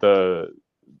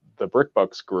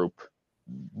BrickBucks group,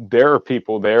 there are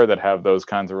people there that have those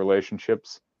kinds of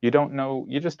relationships. You don't know.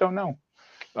 You just don't know.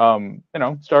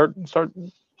 Start.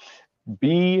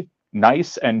 Be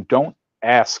nice and don't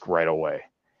ask right away,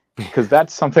 because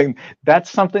that's something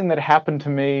that happened to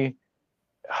me.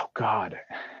 Oh God,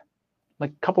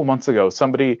 like a couple months ago,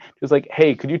 somebody was like,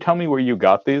 "Hey, could you tell me where you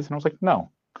got these?" And I was like, "No,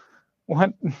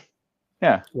 what?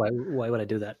 Yeah, Why would I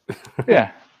do that?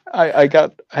 yeah." I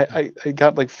got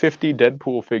like 50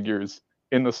 Deadpool figures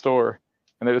in the store,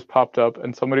 and they just popped up,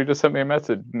 and somebody just sent me a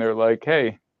message, and they're like,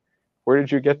 "Hey, where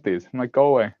did you get these?" I'm like, "Go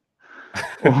away.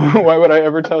 Why would I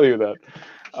ever tell you that?"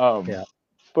 Yeah.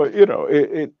 But you know,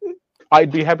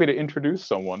 I'd be happy to introduce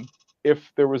someone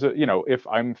if there was a, you know, if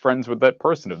I'm friends with that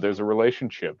person, if there's a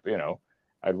relationship, you know,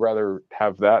 I'd rather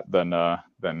have that than a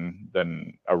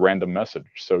random message.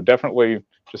 So definitely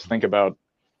just think about,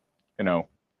 you know,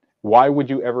 why would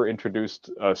you ever introduce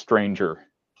a stranger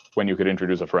when you could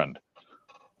introduce a friend?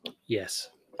 Yes.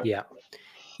 Yeah.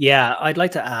 Yeah, I'd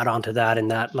like to add on to that in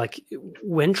that, like,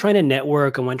 when trying to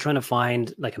network and when trying to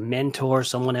find like a mentor,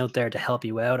 someone out there to help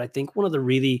you out, I think one of the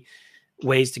really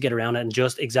ways to get around it, and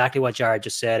just exactly what Jared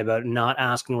just said about not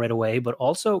asking right away, but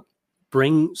also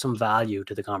bring some value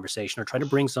to the conversation or try to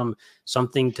bring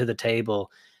something to the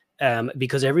table,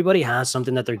 because everybody has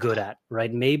something that they're good at,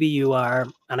 right? Maybe you are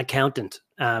an accountant,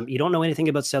 you don't know anything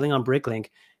about selling on Bricklink,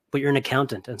 but you're an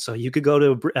accountant, and so you could go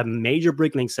to a major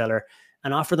Bricklink seller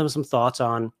and offer them some thoughts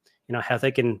on, you know, how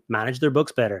they can manage their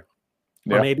books better.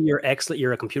 Or Yeah. maybe you're excellent,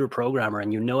 you're a computer programmer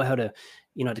and you know how to,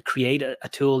 you know, to create a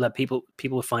tool that people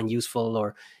would find useful,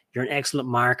 or you're an excellent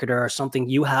marketer or something.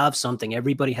 You have something,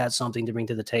 everybody has something to bring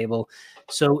to the table.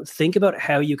 So think about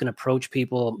how you can approach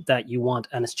people that you want.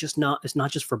 And it's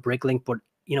not just for Bricklink, but,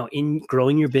 you know, in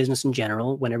growing your business in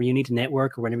general, whenever you need to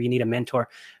network or whenever you need a mentor,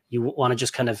 you want to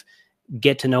just kind of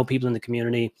get to know people in the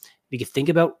community. You can think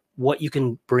about what you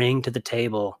can bring to the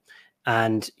table,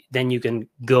 and then you can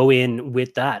go in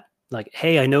with that. Like,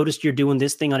 hey, I noticed you're doing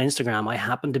this thing on Instagram. I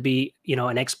happen to be, you know,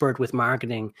 an expert with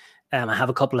marketing. I have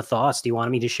a couple of thoughts. Do you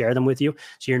want me to share them with you?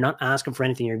 So you're not asking for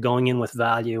anything. You're going in with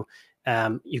value.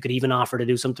 You could even offer to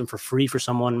do something for free for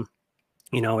someone,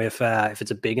 you know, if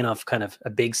it's a big enough, kind of a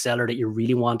big seller that you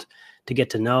really want to get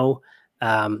to know.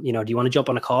 You know, do you want to jump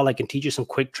on a call? I can teach you some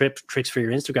quick tricks for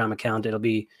your Instagram account. I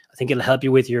think it'll help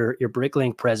you with your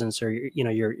Bricklink presence, or you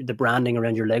know, the branding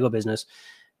around your Lego business.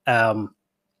 And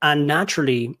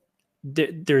naturally,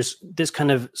 there's this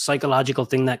kind of psychological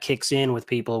thing that kicks in with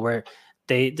people where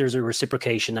there's a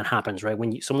reciprocation that happens, right?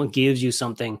 When someone gives you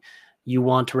something, you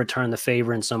want to return the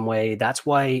favor in some way. That's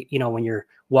why, you know, when you're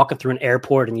walking through an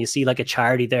airport and you see like a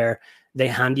charity there, they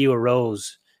hand you a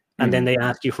rose and then they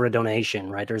ask you for a donation,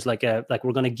 right? There's like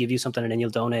we're going to give you something and then you'll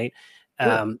donate.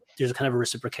 Sure. There's a kind of a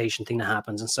reciprocation thing that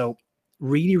happens. And so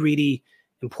really, really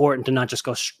important to not just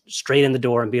go straight in the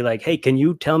door and be like, hey, can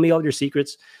you tell me all your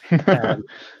secrets?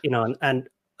 You know, and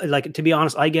like, to be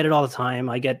honest, I get it all the time.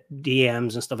 I get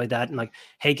DMs and stuff like that. And like,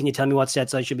 hey, can you tell me what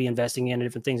sets I should be investing in and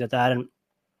different things like that? And,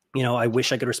 you know, I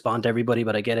wish I could respond to everybody,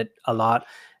 but I get it a lot.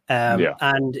 Yeah.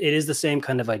 And it is the same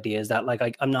kind of idea, is that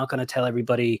like, I'm not going to tell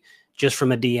everybody just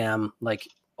from a DM, like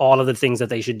all of the things that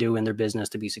they should do in their business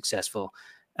to be successful.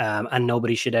 And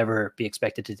nobody should ever be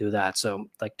expected to do that. So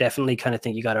like, definitely kind of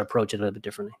think you got to approach it a little bit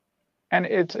differently. And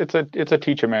it's a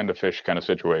teach a man to fish kind of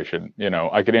situation. You know,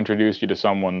 I could introduce you to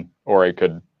someone, or I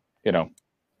could, you know,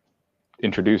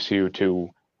 introduce you to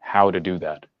how to do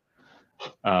that.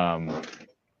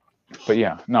 But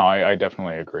yeah, no, I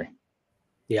definitely agree.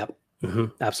 Yeah,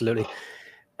 absolutely.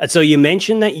 And so you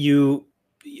mentioned that you,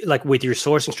 like with your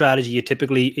sourcing strategy, you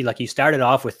typically, like, you started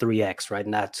off with 3x, right?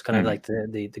 And that's kind of like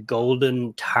the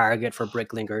golden target for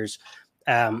Bricklinkers.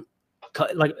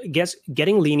 Like, I guess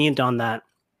getting lenient on that,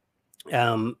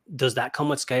 does that come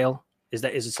with scale? Is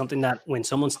it something that when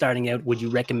someone's starting out, would you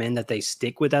recommend that they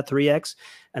stick with that 3x,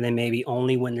 and then maybe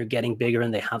only when they're getting bigger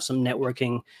and they have some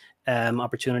networking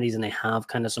opportunities and they have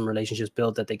kind of some relationships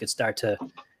built, that they could start to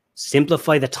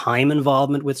simplify the time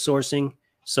involvement with sourcing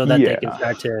so that they can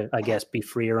start to, I guess, be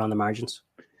freer on the margins?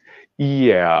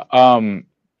 Yeah.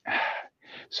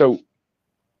 So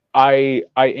I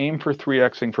aim for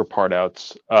 3xing for part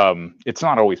outs. It's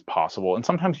not always possible, and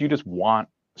sometimes you just want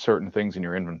certain things in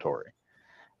your inventory.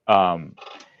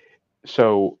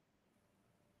 So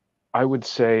I would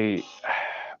say,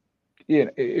 you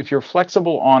know, if you're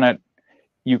flexible on it,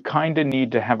 you kind of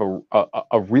need to have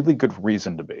a really good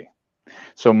reason to be.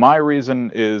 So my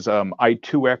reason is I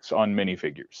 2x on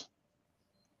minifigures.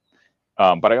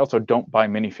 But I also don't buy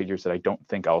minifigures that I don't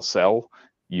think I'll sell,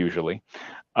 usually.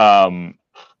 That's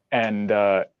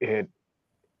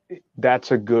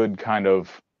a good kind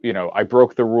of, you know, I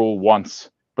broke the rule once,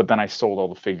 but then I sold all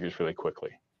the figures really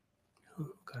quickly.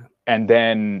 Okay. And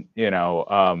then,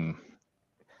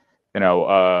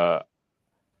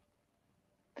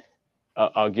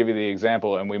 I'll give you the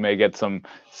example, and we may get some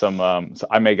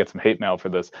I may get some hate mail for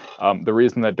this. The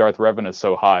reason that Darth Revan is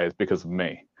so high is because of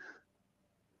me.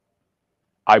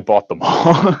 I bought them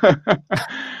all.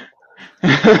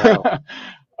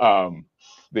 Wow.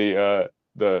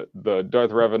 The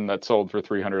Darth Revan that sold for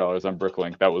 $300 on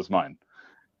Bricklink, that was mine.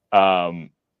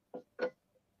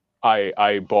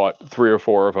 I bought 3 or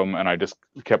 4 of them, and I just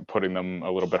kept putting them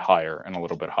a little bit higher and a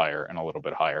little bit higher and a little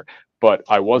bit higher. But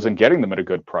I wasn't getting them at a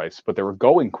good price, but they were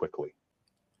going quickly,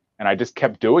 and I just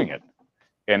kept doing it.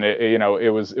 And it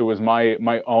was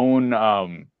my own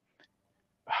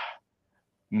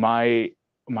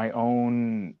my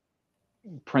own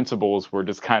principles were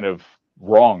just kind of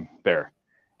wrong there.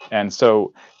 And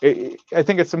so I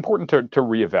think it's important to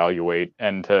reevaluate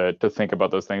and to think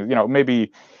about those things.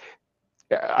 Maybe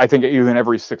I think even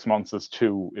every 6 months is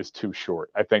too short.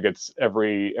 I think it's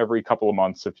every couple of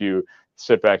months, if you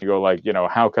sit back and go like,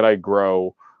 how could I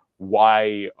grow?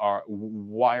 Why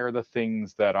are the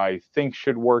things that I think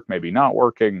should work maybe not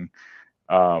working?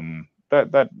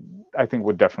 That I think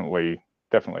would definitely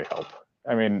help.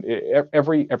 I mean,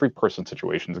 every person's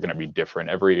situation is going to be different.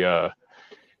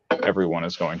 Everyone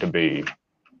is going to be,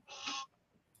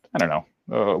 I don't know,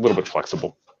 a little bit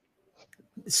flexible.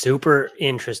 Super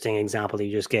interesting example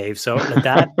you just gave. So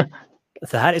that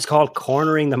is called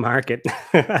cornering the market.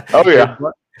 Oh yeah.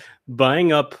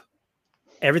 Buying up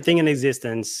everything in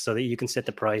existence so that you can set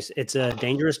the price. It's a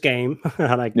dangerous game.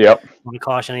 I want to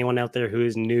caution anyone out there who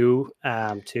is new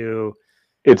to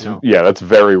it's that's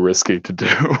very risky to do.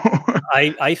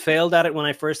 I failed at it when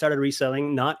I first started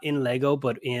reselling, not in Lego,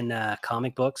 but in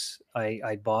comic books.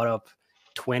 I bought up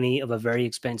 20 of a very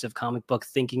expensive comic book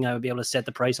thinking I would be able to set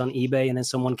the price on eBay, and then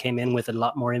someone came in with a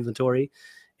lot more inventory.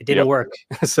 It didn't work.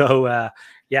 So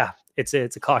it's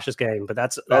a cautious game, but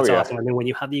that's awesome. I mean, when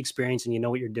you have the experience and you know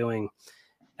what you're doing,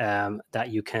 that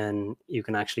you can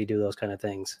actually do those kind of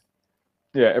things.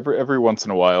 Yeah, every once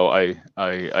in a while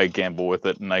I gamble with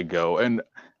it and I go, and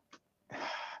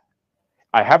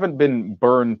I haven't been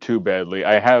burned too badly.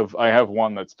 I have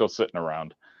one that's still sitting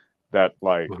around that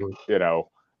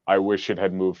I wish it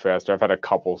had moved faster. I've had a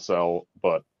couple sell,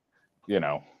 but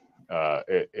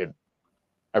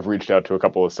I've reached out to a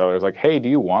couple of sellers like, hey, do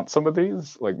you want some of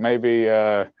these? Like maybe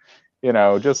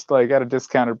just like at a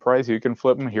discounted price, you can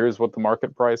flip them. Here's what the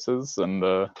market price is, and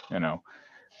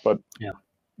but yeah.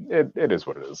 It is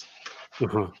what it is.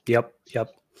 Mm-hmm. Yep.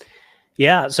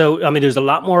 Yeah. So, I mean, there's a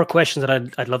lot more questions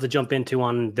that I'd love to jump into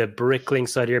on the Bricklink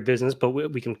side of your business, but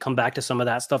we can come back to some of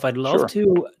that stuff. I'd love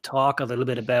to talk a little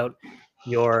bit about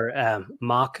your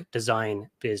mock design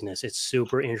business. It's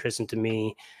super interesting to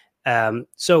me.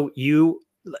 So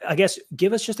I guess,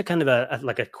 give us just a kind of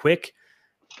a quick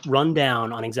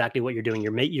rundown on exactly what you're doing.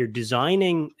 You're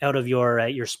designing out of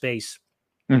your space,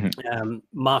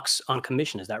 mocks on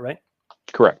commission. Is that right?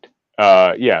 Correct.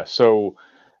 So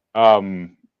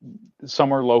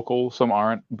some are local, some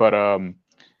aren't, but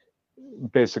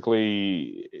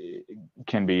basically it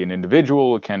can be an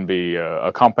individual, it can be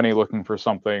a company looking for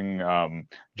something.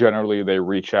 Generally they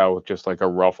reach out with just like a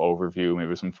rough overview,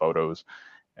 maybe some photos,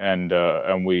 and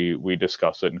we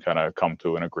discuss it and kind of come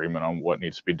to an agreement on what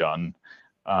needs to be done.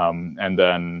 And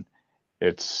then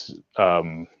it's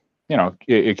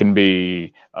it can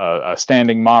be a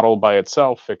standing model by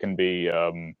itself. It can be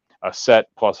a set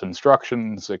plus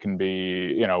instructions. It can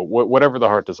be, whatever the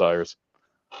heart desires.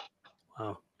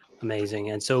 Wow.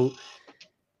 Amazing. And so,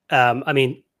 I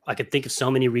mean, I could think of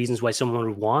so many reasons why someone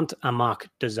would want a mock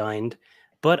designed,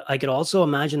 but I could also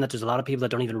imagine that there's a lot of people that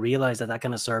don't even realize that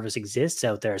kind of service exists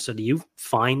out there. So do you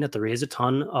find that there is a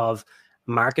ton of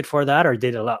market for that, or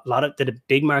did a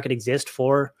big market exist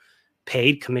for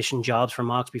paid commission jobs for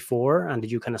mocks before, and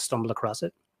did you kind of stumble across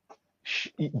it?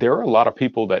 There are a lot of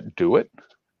people that do it.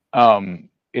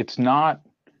 It's not,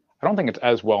 I don't think it's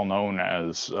as well known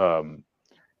as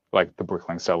like the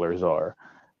Bricklink sellers are,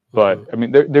 but I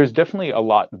mean there's definitely a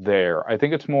lot there. I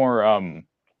think it's more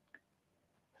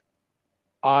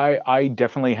I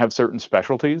definitely have certain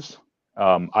specialties.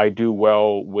 I do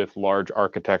well with large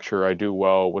architecture, I do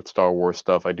well with Star Wars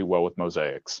stuff, I do well with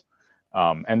mosaics,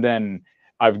 and then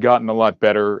I've gotten a lot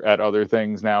better at other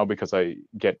things now because I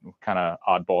get kind of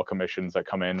oddball commissions that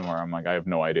come in where I'm like, I have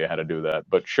no idea how to do that,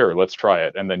 but sure, let's try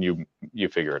it, and then you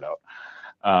figure it out.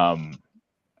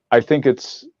 I think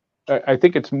it's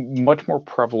much more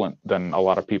prevalent than a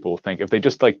lot of people think. If they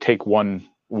just like take one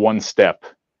step,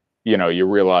 you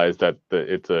realize that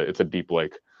it's a deep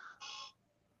lake.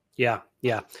 Yeah.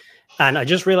 And I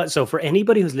just realized, so for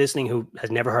anybody who's listening who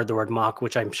has never heard the word mock,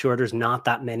 which I'm sure there's not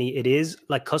that many, it is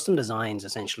like custom designs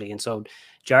essentially. And so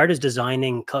Jared is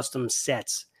designing custom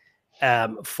sets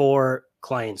for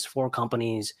clients, for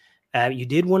companies. You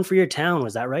did one for your town,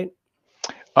 was that right?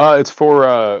 It's for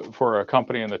a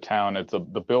company in the town. It's the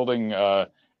building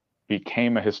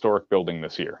became a historic building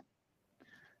this year.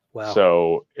 Wow.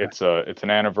 So it's an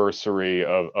anniversary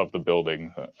of the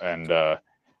building, and so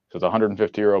it's a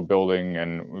 150-year-old building,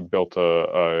 and we built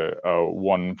a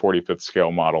 1/45th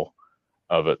scale model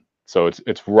of it. So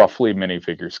it's roughly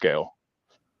minifigure scale.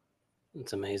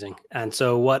 It's amazing. And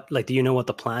so do you know what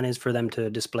the plan is for them to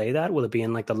display that? Will it be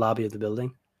in like the lobby of the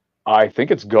building? I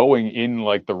think it's going in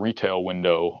like the retail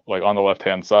window, like on the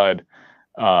left-hand side,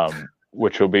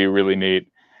 which will be really neat.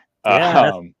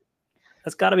 Yeah,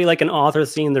 that's got to be like an author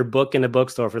seeing their book in a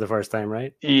bookstore for the first time,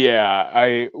 right?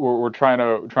 Yeah, we're trying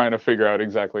to figure out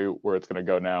exactly where it's going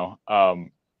to go now.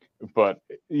 But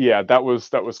yeah, that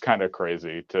was kind of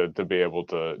crazy to be able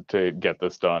to get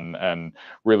this done, and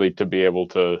really to be able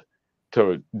to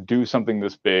do something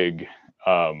this big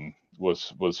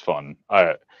was fun.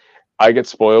 I get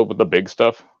spoiled with the big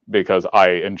stuff because I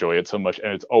enjoy it so much,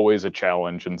 and it's always a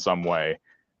challenge in some way.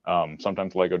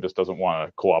 Sometimes Lego just doesn't want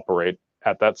to cooperate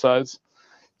at that size.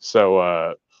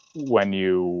 So when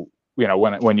you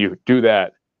do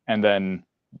that, and then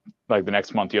like the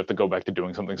next month you have to go back to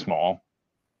doing something small,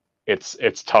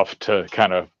 it's tough to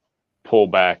kind of pull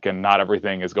back, and not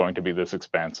everything is going to be this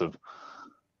expansive.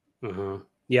 Mm-hmm.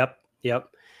 Yep.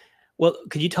 Well,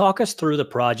 could you talk us through the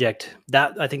project?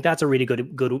 That I think that's a really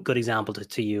good example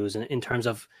to use in terms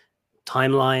of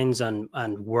timelines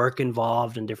and work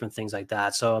involved and different things like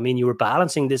that. So, I mean, you were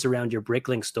balancing this around your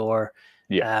Bricklink store.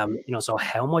 Yeah. So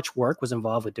how much work was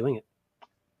involved with doing it?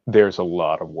 There's a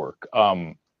lot of work.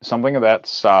 Something of that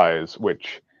size,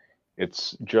 which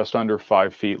it's just under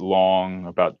 5 feet long,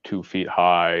 about 2 feet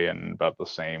high, and about the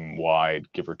same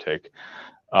wide, give or take.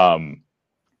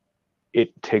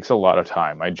 It takes a lot of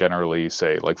time. I generally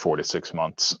say like 4 to 6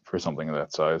 months for something of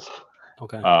that size.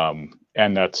 Okay.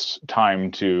 And that's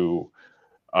time to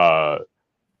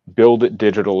build it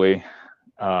digitally,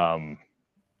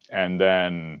 and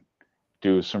then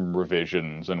do some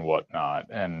revisions and whatnot,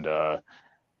 and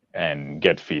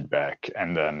get feedback,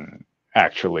 and then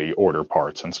actually order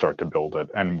parts and start to build it.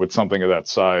 And with something of that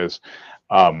size,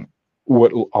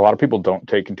 what a lot of people don't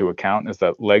take into account is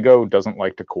that Lego doesn't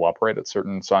like to cooperate at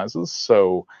certain sizes.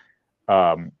 So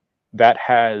that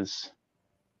has,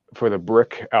 for the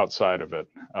brick outside of it,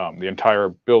 the entire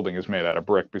building is made out of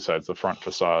brick besides the front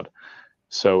facade.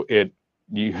 So it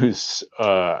used,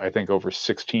 I think, over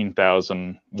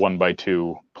 16,000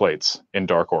 1x2 plates in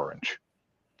dark orange.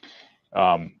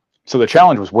 So the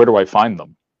challenge was, where do I find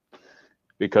them?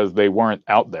 Because they weren't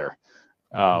out there.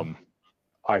 I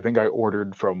think I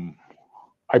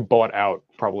bought out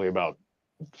probably about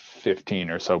 15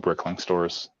 or so Bricklink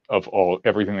stores of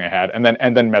everything they had, and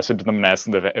then messaged them and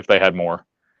asked them if they had more.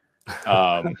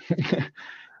 And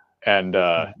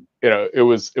it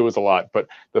was a lot. But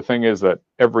the thing is that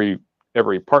every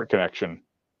part connection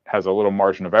has a little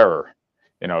margin of error.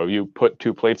 You put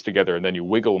two plates together and then you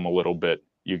wiggle them a little bit,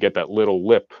 you get that little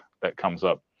lip that comes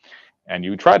up, and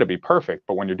you try to be perfect.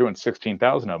 But when you're doing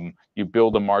 16,000 of them, you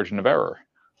build a margin of error.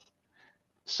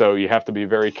 So you have to be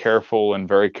very careful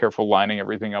lining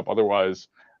everything up. Otherwise,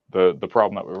 the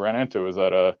problem that we ran into is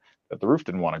that the roof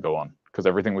didn't want to go on because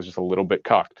everything was just a little bit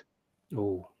cocked.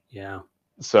 Oh, yeah.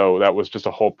 So that was just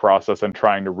a whole process, and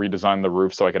trying to redesign the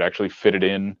roof so I could actually fit it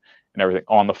in and everything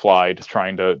on the fly, just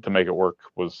trying to make it work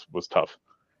was tough.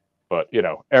 But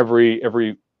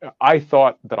I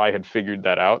thought that I had figured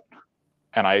that out,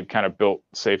 and I had kind of built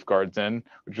safeguards in,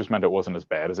 which just meant it wasn't as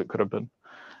bad as it could have been.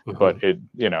 Mm-hmm. But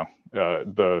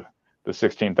the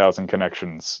 16,000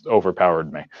 connections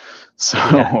overpowered me. So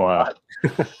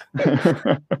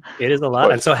it is a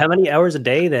lot. And so how many hours a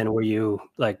day then were you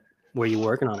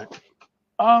working on it?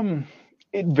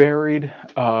 It varied.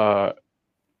 I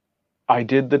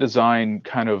did the design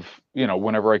kind of,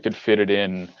 whenever I could fit it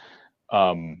in,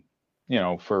 for,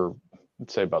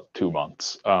 let's say, about 2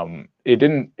 months. The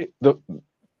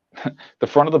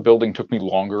front of the building took me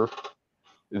longer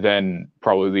than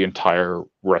probably the entire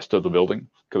rest of the building,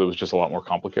 because it was just a lot more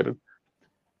complicated.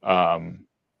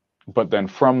 But then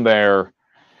from there,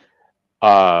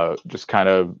 just kind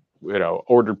of,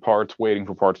 ordered parts, waiting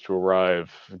for parts to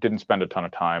arrive, didn't spend a ton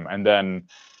of time, and then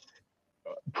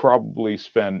probably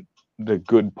spent the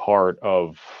good part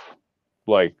of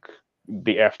like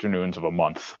the afternoons of a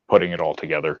month putting it all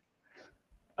together.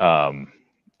 And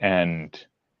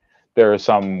there are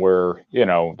some where,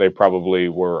 they probably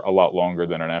were a lot longer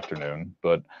than an afternoon,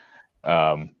 but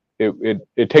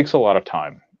it takes a lot of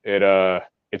time.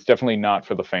 It's definitely not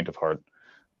for the faint of heart.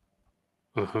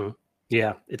 Mm-hmm.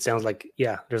 Yeah, it sounds like,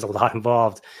 there's a lot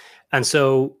involved. And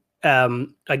so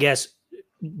I guess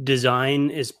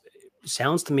design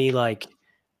sounds to me like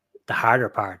the harder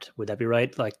part. Would that be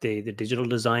right? Like the digital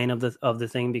design of the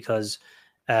thing, because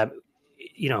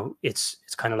you know, it's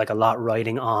kind of like a lot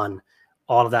riding on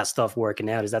all of that stuff working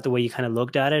out. Is that the way you kind of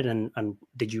looked at it? And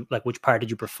did you like, which part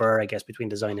did you prefer, I guess, between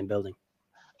design and building?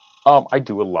 I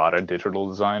do a lot of digital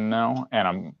design now,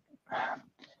 and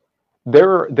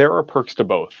there are perks to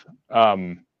both.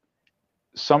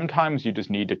 Sometimes you just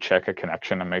need to check a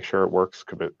connection and make sure it works,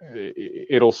 because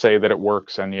it'll say that it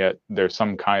works, and yet there's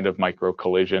some kind of micro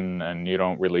collision and you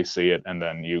don't really see it, and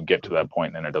then you get to that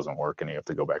point and it doesn't work and you have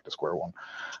to go back to square one.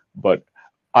 But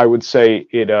I would say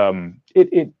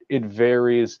it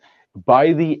varies.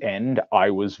 By the end, I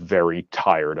was very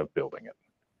tired of building it.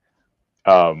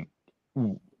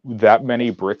 That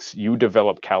many bricks, you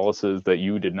develop calluses that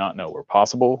you did not know were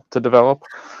possible to develop.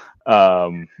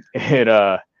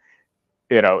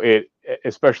 It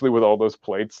especially with all those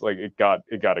plates, like it got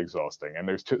exhausting, and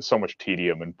there's so much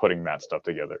tedium in putting that stuff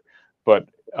together. But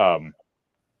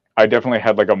I definitely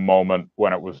had like a moment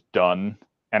when it was done,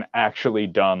 and actually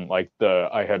done. Like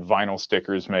I had vinyl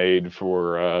stickers made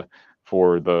for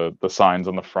the signs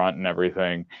on the front and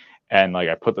everything, and like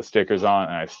I put the stickers on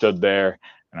and I stood there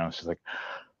and I was just like,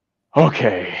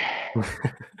 okay,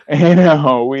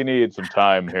 we need some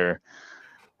time here.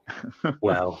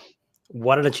 Wow.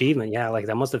 What an achievement. Yeah, like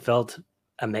that must have felt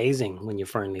amazing when you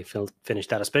finally finished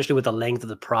that, especially with the length of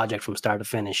the project from start to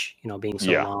finish, being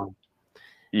so long.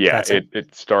 Yeah,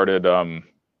 it started, I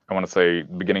want to say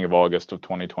beginning of August of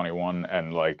 2021,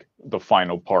 and like the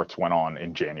final parts went on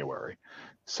in January.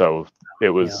 So it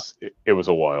was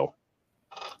a while.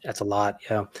 That's a lot,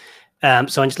 yeah.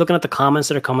 So I'm just looking at the comments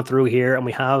that are coming through here, and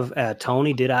we have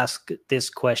Tony did ask this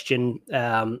question.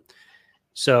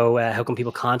 So how can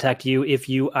people contact you if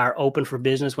you are open for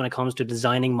business when it comes to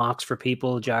designing mocks for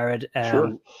people, Jared?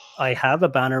 Sure. I have a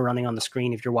banner running on the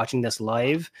screen if you're watching this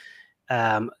live.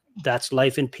 That's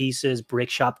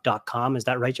lifeinpiecesbrickshop.com. Is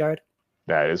that right, Jared?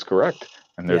 That is correct.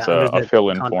 And there's a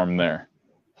fill-in form there.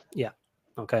 Yeah.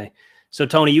 Okay. So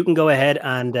Tony, you can go ahead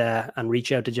and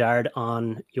reach out to Jared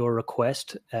on your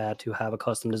request to have a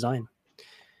custom design.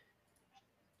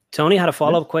 Tony had a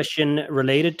follow-up question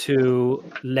related to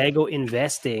Lego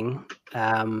investing.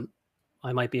 I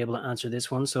might be able to answer this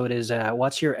one. So it is,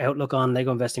 what's your outlook on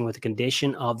Lego investing with the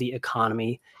condition of the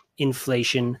economy,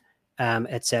 inflation,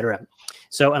 etc.?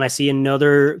 So, and I see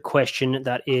another question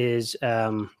that is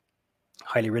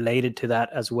highly related to that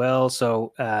as well.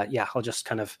 So yeah, I'll just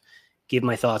kind of give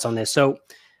my thoughts on this. So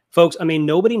folks, I mean,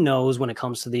 nobody knows when it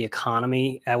comes to the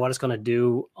economy what it's going to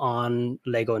do on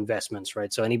Lego investments,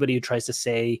 right? So anybody who tries to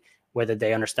say whether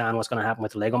they understand what's going to happen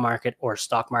with the Lego market or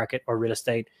stock market or real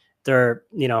estate,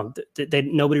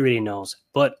 nobody really knows.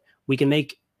 But we can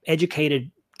make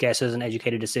educated guesses and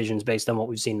educated decisions based on what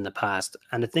we've seen in the past.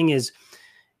 And the thing is,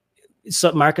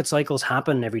 market cycles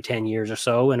happen every 10 years or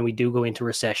so, and we do go into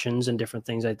recessions and different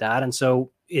things like that. And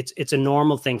so it's a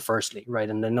normal thing, firstly, right?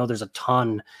 And I know there's a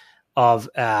ton of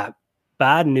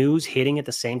bad news hitting at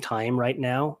the same time right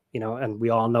now, and we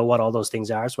all know what all those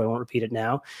things are, so I won't repeat it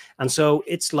now. And so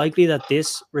it's likely that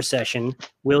this recession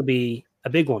will be a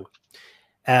big one.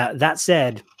 That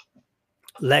said,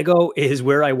 Lego is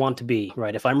where I want to be,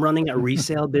 right? If I'm running a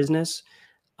resale business,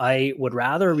 I would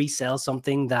rather resell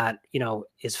something that,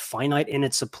 is finite in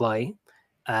its supply.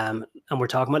 And we're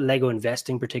talking about Lego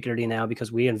investing particularly now,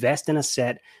 because we invest in a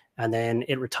set and then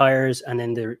it retires, and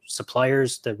then the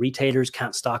suppliers, the retailers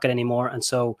can't stock it anymore. And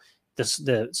so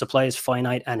the supply is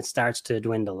finite and it starts to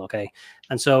dwindle. Okay.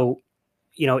 And so,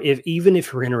 even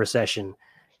if we're in a recession,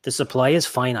 the supply is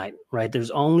finite, right?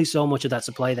 There's only so much of that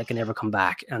supply that can ever come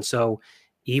back. And so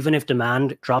even if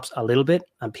demand drops a little bit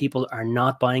and people are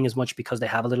not buying as much because they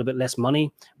have a little bit less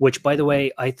money, which, by the way,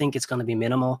 I think it's going to be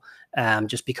minimal,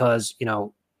 just because,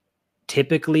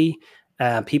 typically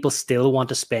people still want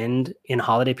to spend in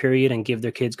holiday period and give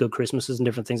their kids good Christmases and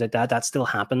different things like that. That still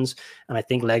happens. And I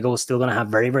think Lego is still going to have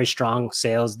very, very strong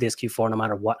sales this Q4, no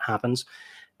matter what happens.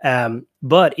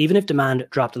 But even if demand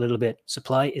dropped a little bit,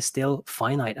 supply is still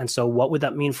finite. And so what would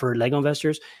that mean for Lego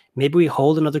investors? Maybe we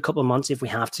hold another couple of months if we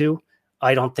have to.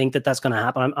 I don't think that that's going to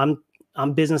happen.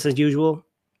 I'm business as usual.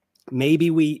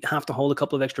 Maybe we have to hold a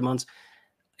couple of extra months.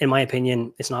 In my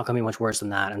opinion, it's not going to be much worse than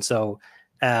that. And so,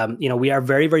 we are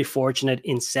very, very fortunate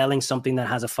in selling something that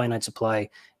has a finite supply.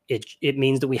 It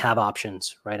means that we have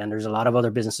options, right? And there's a lot of other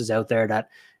businesses out there that,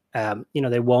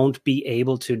 they won't be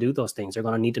able to do those things. They're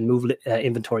going to need to move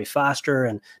inventory faster,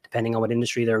 and depending on what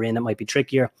industry they're in, it might be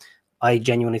trickier. I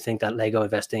genuinely think that Lego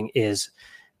investing is,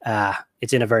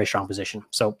 it's in a very strong position.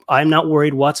 So I'm not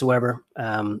worried whatsoever.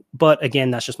 But again,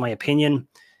 that's just my opinion.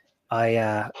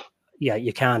 Nobody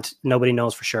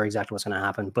knows for sure exactly what's going to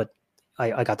happen, but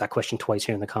I got that question twice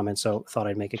here in the comments, so thought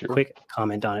I'd make a quick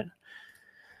comment on it.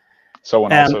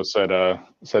 Someone also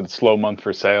said slow month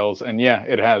for sales, and yeah,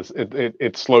 it has.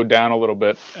 It slowed down a little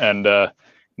bit, and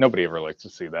nobody ever likes to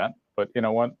see that. But you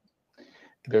know what?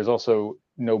 There's also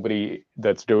nobody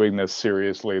that's doing this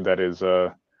seriously that is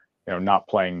not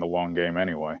playing the long game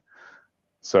anyway.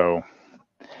 So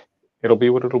it'll be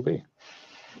what it'll be.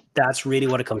 That's really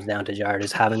what it comes down to, Jared,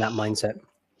 is having that mindset.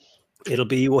 It'll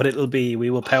be what it'll be.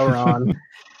 We will power on.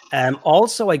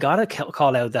 Also, I got to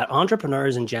call out that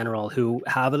entrepreneurs in general who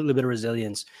have a little bit of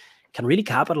resilience can really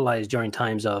capitalize during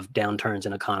times of downturns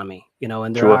in economy,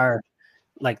 and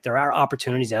there are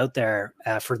opportunities out there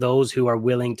for those who are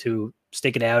willing to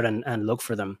stick it out and look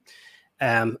for them.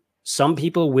 Some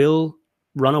people will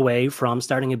run away from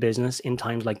starting a business in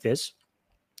times like this.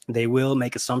 They will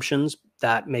make assumptions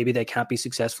that maybe they can't be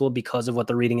successful because of what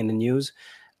they're reading in the news.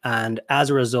 And as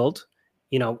a result,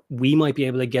 we might be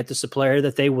able to get the supplier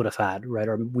that they would have had, right?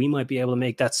 Or we might be able to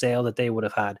make that sale that they would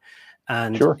have had.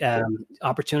 And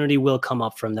opportunity will come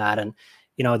up from that. And,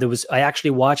 I actually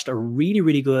watched a really,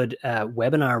 really good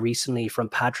webinar recently from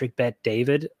Patrick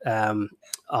Bet-David on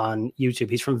YouTube.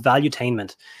 He's from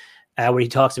Valuetainment, where he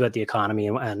talks about the economy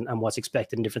and what's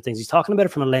expected and different things. He's talking about it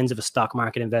from a lens of a stock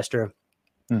market investor,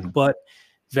 but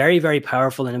very, very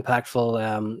powerful and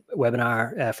impactful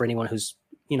webinar for anyone who's,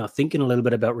 thinking a little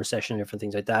bit about recession and different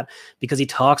things like that, because he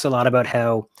talks a lot about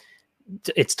how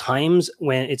it's times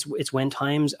when when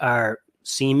times are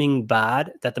seeming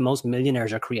bad that the most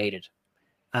millionaires are created.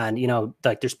 And,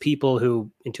 there's people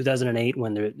who in 2008,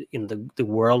 when the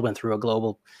world went through a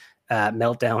global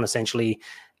meltdown, essentially,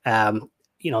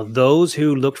 those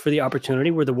who looked for the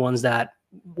opportunity were the ones that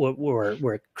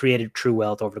were created true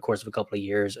wealth over the course of a couple of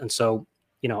years. And so,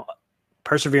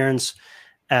 perseverance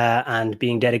and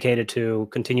being dedicated to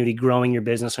continually growing your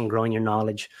business and growing your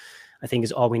knowledge, I think,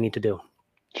 is all we need to do.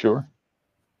 Sure.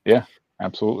 Yeah,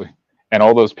 absolutely. And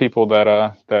all those people that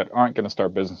aren't going to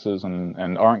start businesses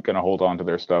and aren't going to hold on to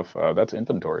their stuff, that's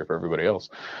inventory for everybody else.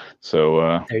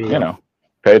 So,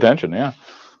 pay attention. Yeah.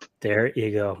 There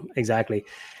you go. Exactly.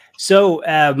 So,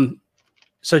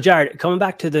 Jared, coming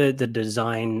back to the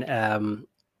design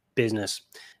business.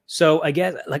 So I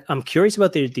guess I'm curious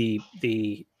about the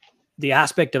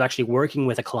aspect of actually working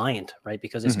with a client, right?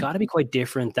 Because it's got to be quite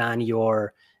different than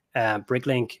your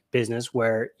Bricklink business,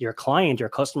 where your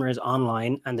customer is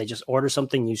online and they just order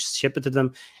something, you ship it to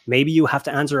them. Maybe you have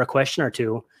to answer a question or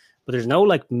two, but there's no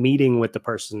meeting with the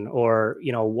person or,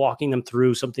 walking them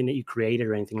through something that you created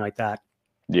or anything like that.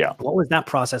 Yeah. What was that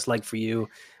process like for you?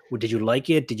 Did you like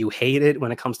it? Did you hate it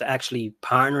when it comes to actually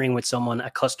partnering with someone,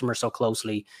 a customer so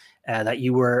closely that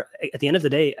you were, at the end of the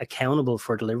day, accountable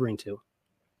for delivering to?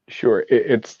 Sure.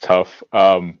 It's tough.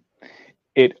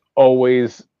 It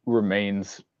always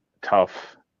remains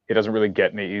tough. It doesn't really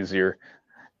get any easier.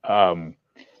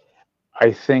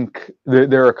 I think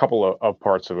there are a couple of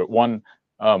parts of it. One,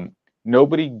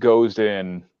 nobody goes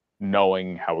in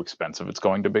knowing how expensive it's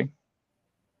going to be.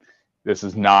 This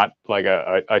is not like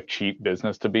a cheap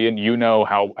business to be in. You know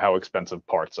how expensive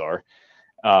parts are.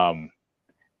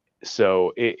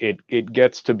 So it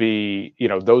gets to be,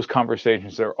 those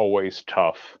conversations are always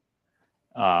tough.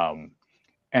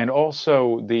 And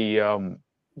also the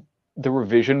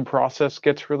revision process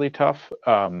gets really tough.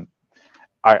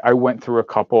 I went through a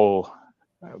couple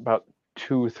about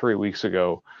 2-3 weeks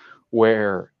ago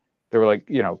where they were like,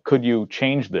 could you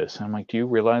change this? And I'm like, do you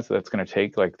realize that's going to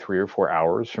take 3 or 4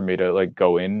 hours for me to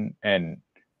go in and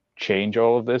change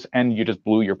all of this? And you just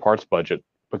blew your parts budget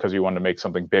because you wanted to make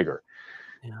something bigger.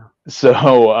 Yeah.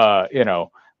 So,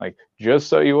 just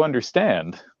so you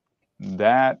understand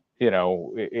that,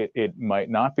 it might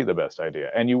not be the best idea.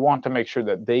 And you want to make sure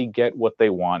that they get what they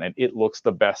want and it looks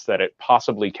the best that it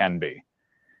possibly can be.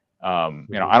 I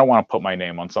don't want to put my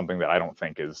name on something that I don't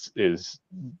think is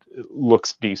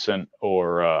looks decent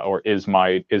or is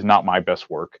not my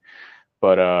best work.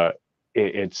 But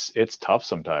it's tough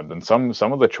sometimes. And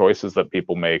some of the choices that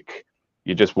people make,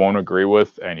 you just won't agree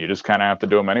with, and you just kind of have to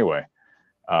do them anyway.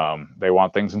 They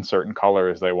want things in certain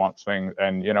colors. They want things,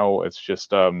 and it's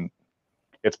just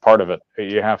it's part of it.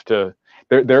 You have to.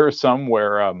 There are some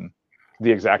where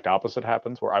the exact opposite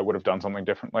happens, where I would have done something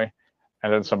differently,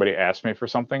 and then somebody asks me for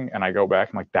something, and I go back,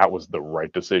 I'm like, that was the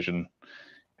right decision,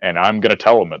 and I'm gonna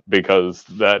tell them it because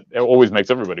that it always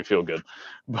makes everybody feel good.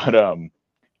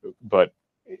 But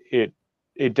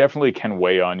it definitely can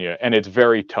weigh on you, and it's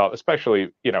very tough,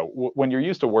 especially when you're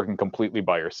used to working completely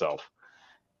by yourself,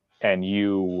 and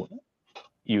you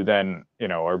then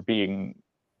are being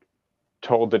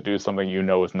told to do something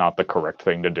is not the correct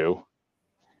thing to do.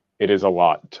 It is a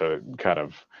lot to kind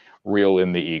of reel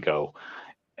in the ego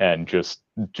and just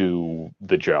do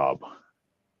the job.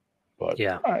 but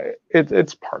Yeah.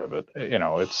 it's part of it. You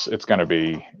know, it's gonna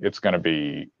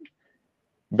be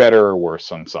better or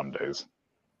worse on some days.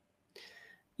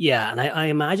 Yeah, and I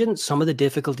imagine some of the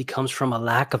difficulty comes from a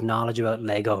lack of knowledge about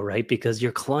Lego, right? Because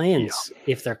your Yeah. clients,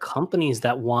 if they're companies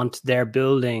that want their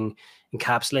building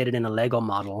encapsulated in a Lego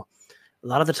model, a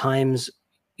lot of the times,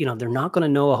 they're not going to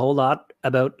know a whole lot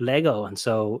about Lego. And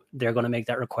so they're going to make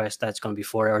that request that's going to be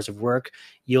 4 hours of work.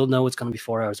 You'll know it's going to be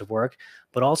 4 hours of work,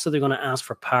 but also they're going to ask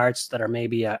for parts that are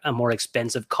maybe a more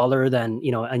expensive color than,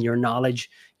 and your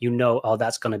knowledge, oh,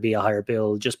 that's going to be a higher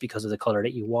bill just because of the color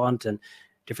that you want and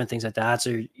different things like that.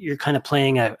 So you're kind of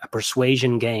playing a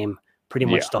persuasion game pretty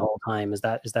much the whole time. Is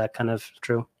that kind of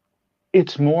true?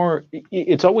 It's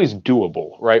always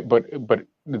doable, right? But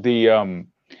the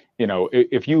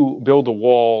if you build a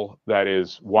wall that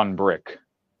is 1 brick,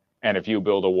 and if you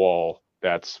build a wall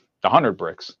that's 100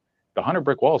 bricks, the 100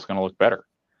 brick wall is going to look better.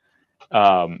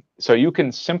 So you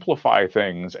can simplify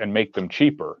things and make them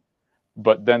cheaper,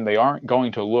 but then they aren't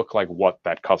going to look like what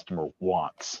that customer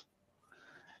wants.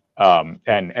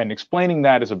 And explaining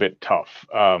that is a bit tough.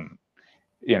 I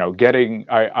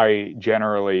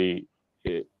generally,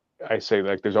 I say,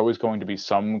 like, there's always going to be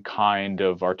some kind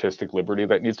of artistic liberty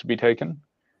that needs to be taken,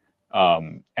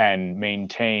 and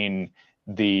maintain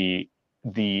the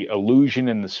illusion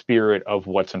and the spirit of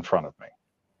what's in front of me.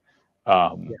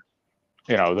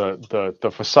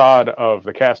 The facade of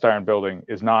the cast iron building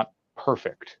is not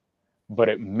perfect, but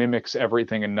it mimics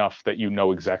everything enough that you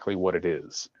know exactly what it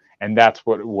is. And that's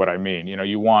what I mean.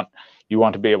 You want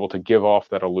to be able to give off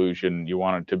that illusion. You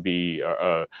want it to be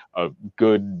a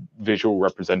good visual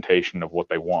representation of what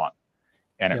they want.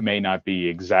 And it may not be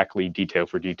exactly detail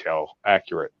for detail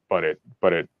accurate, but it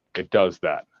does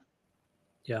that.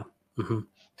 Yeah. Mm-hmm.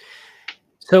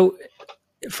 So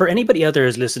for anybody out there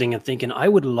who's listening and thinking, I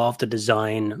would love to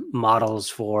design models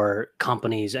for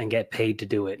companies and get paid to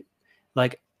do it.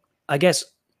 Like, I guess,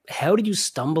 how did you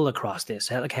stumble across this?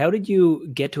 How did you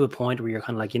get to a point where you're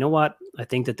kind of like, you know what? I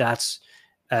think that's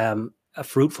a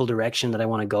fruitful direction that I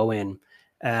want to go in.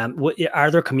 Are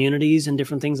there communities and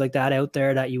different things like that out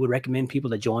there that you would recommend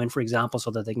people to join, for example, so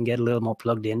that they can get a little more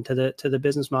plugged into the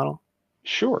business model?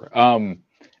 Sure. I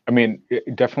mean,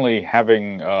 definitely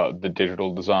having the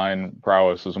digital design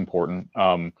prowess is important.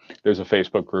 There's a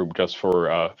Facebook group just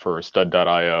for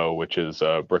Stud.io, which is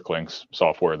Bricklink's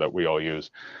software that we all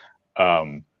use.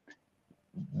 That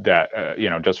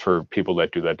just for people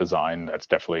that do that design, that's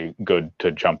definitely good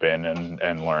to jump in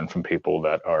and learn from people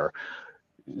that are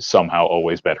somehow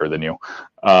always better than you.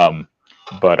 I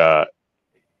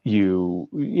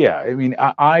mean,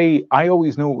 I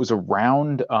always knew it was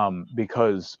around,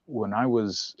 because when I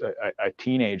was a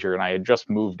teenager and I had just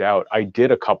moved out, I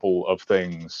did a couple of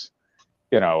things,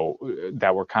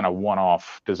 that were kind of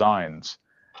one-off designs,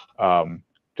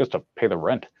 just to pay the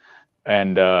rent.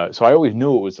 And so I always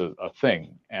knew it was a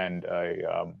thing. And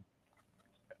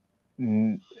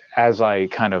as I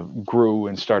kind of grew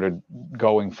and started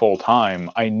going full time,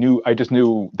 I just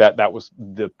knew that that was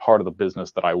the part of the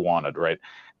business that I wanted, right?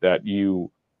 That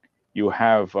you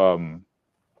have,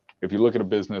 if you look at a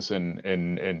business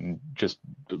in just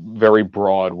very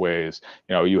broad ways,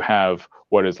 you have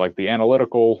what is like the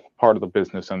analytical part of the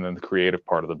business and then the creative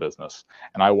part of the business.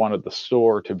 And I wanted the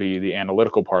store to be the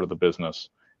analytical part of the business,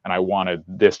 and I wanted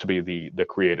this to be the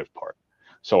creative part,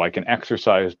 so I can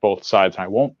exercise both sides and I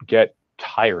won't get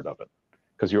tired of it,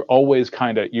 because you always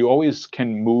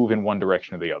can move in one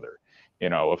direction or the other.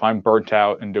 If I'm burnt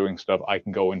out and doing stuff, I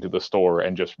can go into the store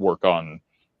and just work on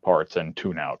parts and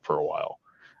tune out for a while.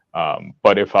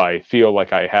 But if I feel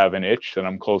like I have an itch, then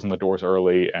I'm closing the doors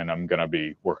early and I'm going to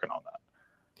be working on that.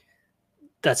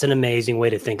 That's an amazing way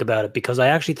to think about it, because I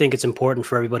actually think it's important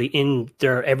for everybody in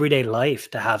their everyday life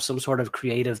to have some sort of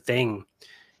creative thing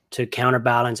to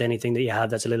counterbalance anything that you have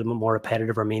that's a little bit more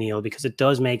repetitive or menial, because it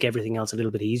does make everything else a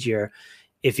little bit easier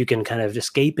if you can kind of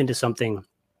escape into something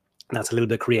that's a little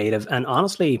bit creative. And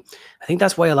honestly, I think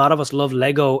that's why a lot of us love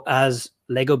Lego as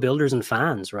Lego builders and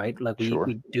fans, right? Like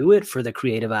we do it for the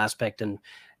creative aspect and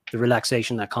the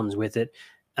relaxation that comes with it.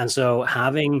 And so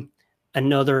having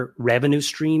another revenue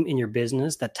stream in your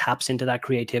business that taps into that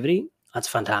creativity, that's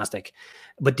fantastic.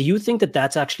 But do you think that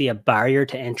that's actually a barrier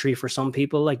to entry for some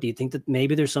people? Like, do you think that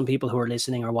maybe there's some people who are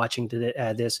listening or watching to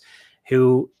this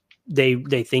who they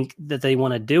think that they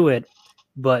want to do it,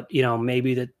 but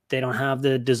maybe that they don't have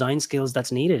the design skills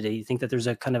that's needed? Do you think that there's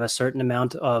a kind of a certain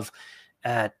amount of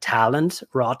talent,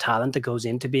 raw talent, that goes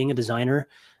into being a designer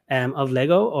of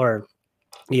Lego, or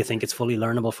do you think it's fully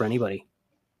learnable for anybody?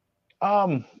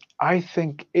 I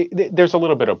think there's a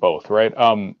little bit of both, right?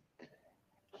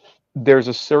 There's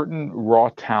a certain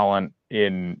raw talent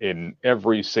in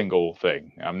every single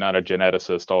thing. I'm not a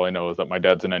geneticist. All I know is that my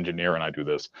dad's an engineer and I do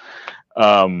this.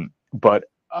 But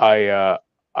I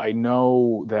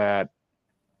know that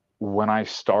when I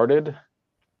started,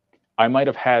 I might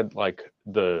have had like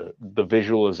the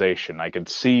visualization. I could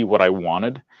see what I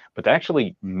wanted, but to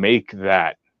actually make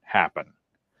that happen,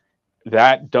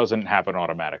 that doesn't happen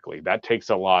automatically. That takes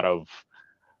a lot of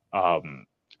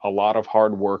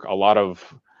hard work, a lot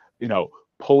of, you know,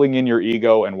 pulling in your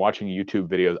ego and watching YouTube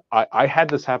videos. I had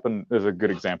this happen. There's a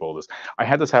good example of this. I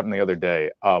had this happen the other day.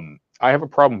 I have a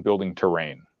problem building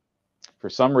terrain. For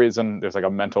some reason, there's like a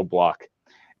mental block.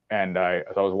 And I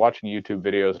was watching YouTube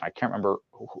videos, and I can't remember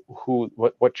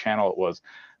what channel it was,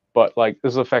 but like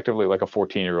this is effectively like a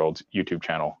 14-year-old's YouTube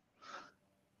channel,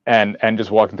 and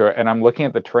just walking through it, and I'm looking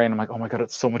at the terrain. I'm like, oh my god,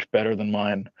 it's so much better than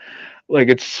mine. Like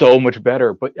it's so much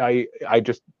better. But I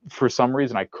just for some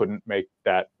reason I couldn't make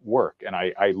that work, and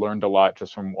I learned a lot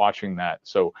just from watching that.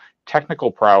 So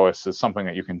technical prowess is something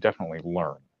that you can definitely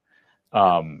learn.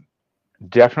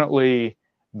 Definitely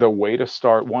the way to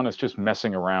start one is just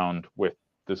messing around with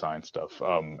design stuff,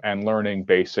 and learning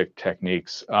basic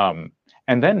techniques, and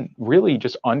then really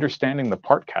just understanding the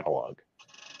part catalog.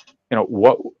 You know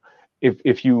what,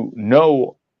 if you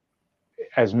know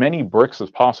as many bricks as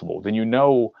possible, then you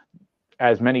know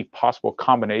as many possible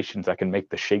combinations that can make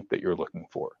the shape that you're looking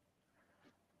for.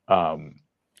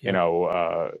 You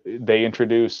know, they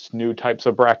introduce new types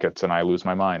of brackets, and I lose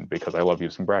my mind because I love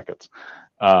using brackets.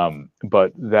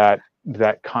 But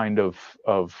that kind of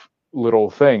little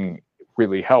thing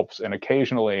really helps. And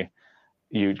occasionally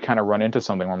you kind of run into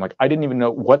something where I'm like, I didn't even know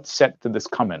what set did this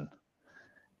come in.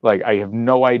 Like I have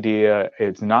no idea.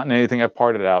 It's not in anything I've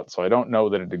parted out, so I don't know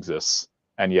that it exists.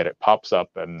 And yet it pops up,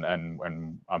 and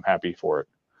I'm happy for it.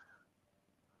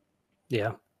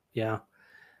 Yeah.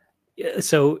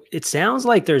 So it sounds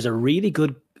like there's a really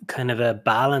good kind of a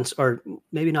balance, or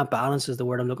maybe not balance is the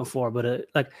word I'm looking for, but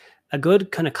a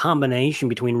good kind of combination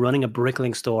between running a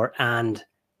Bricklink store and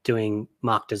doing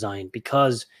mock design,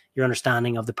 because your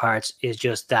understanding of the parts is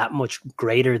just that much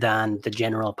greater than the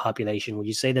general population. Would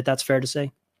you say that that's fair to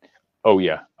say? Oh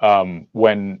yeah.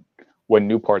 When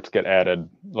new parts get added,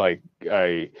 like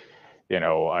I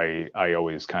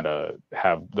always kind of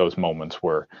have those moments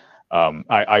where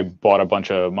I bought a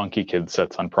bunch of Monkey Kid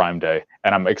sets on Prime Day,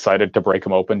 and I'm excited to break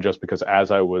them open just because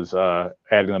as I was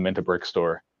adding them into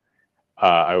Brickstore,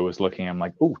 I was looking. I'm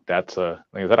like, "Ooh, is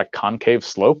that a concave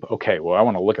slope? Okay, well, I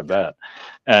want to look at that."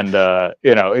 And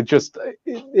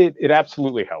it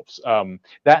absolutely helps.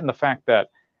 That and the fact that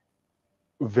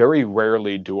very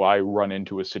rarely do I run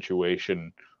into a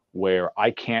situation where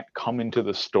I can't come into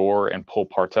the store and pull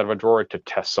parts out of a drawer to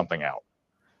test something out.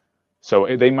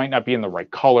 So they might not be in the right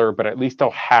color, but at least I'll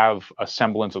have a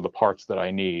semblance of the parts that I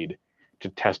need to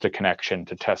test a connection,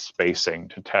 to test spacing,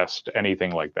 to test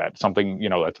anything like that. Something,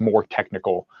 that's more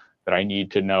technical that I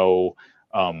need to know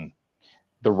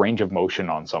the range of motion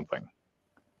on something.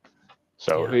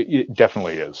 So it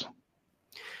definitely is.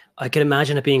 I can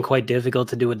imagine it being quite difficult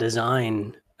to do a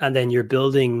design, and then you're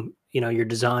building, your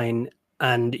design,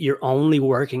 and you're only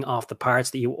working off the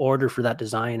parts that you order for that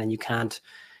design, and you can't,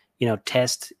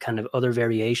 test kind of other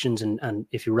variations. And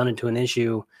if you run into an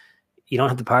issue, you don't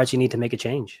have the parts you need to make a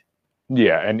change.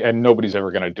 Yeah, and nobody's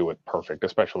ever going to do it perfect,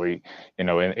 especially in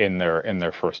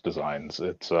their first designs.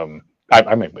 It's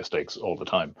I make mistakes all the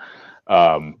time,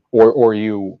 or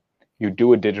you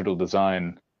do a digital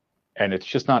design and it's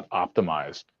just not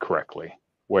optimized correctly,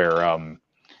 where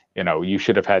you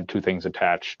should have had two things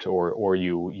attached, or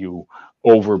you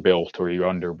overbuilt or you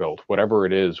underbuilt, whatever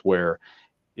it is, where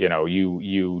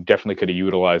you definitely could have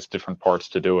utilized different parts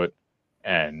to do it,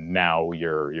 and now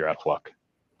you're out of luck.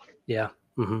 Yeah.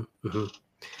 Mm-hmm, mm-hmm.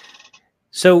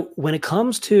 So when it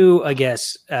comes to, I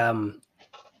guess,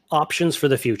 options for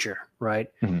the future, right?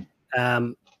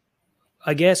 Mm-hmm.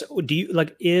 I guess,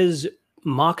 is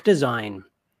mock design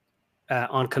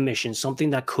on commission something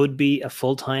that could be a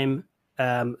full-time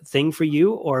thing for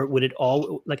you, or would it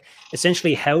all,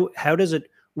 essentially how does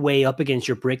it weigh up against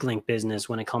your Bricklink business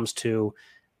when it comes to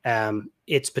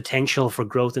its potential for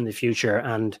growth in the future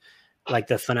and like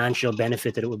the financial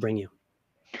benefit that it would bring you?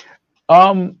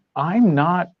 I'm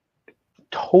not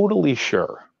totally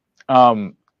sure.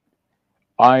 I'm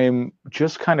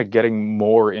just kind of getting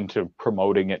more into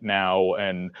promoting it now,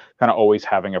 and kind of always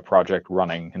having a project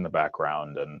running in the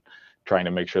background and trying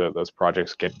to make sure that those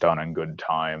projects get done in good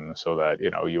time, so that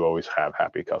you always have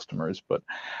happy customers. But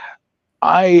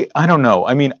I don't know.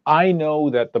 I mean, I know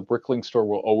that the Bricklink store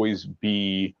will always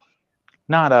be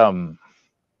not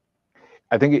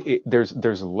I think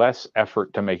there's less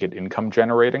effort to make it income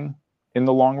generating in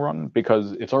the long run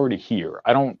because it's already here.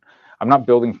 I I'm not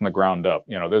building from the ground up.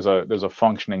 You know, there's a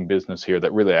functioning business here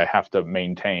that really I have to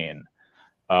maintain.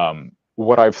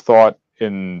 What I've thought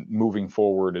in moving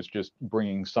forward is just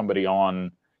bringing somebody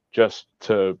on just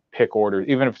to pick orders,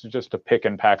 even if it's just to pick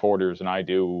and pack orders, and I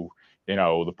do, you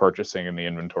know, the purchasing and the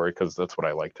inventory, because that's what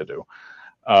I like to do.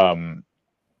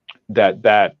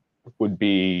 That would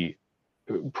be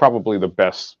probably the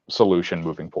best solution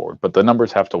moving forward. But the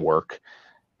numbers have to work,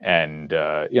 and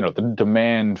you know, the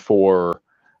demand for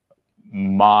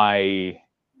my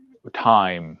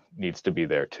time needs to be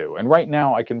there too. And right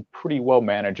now I can pretty well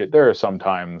manage it. There are some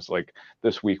times, like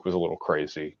this week was a little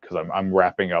crazy because I'm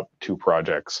wrapping up 2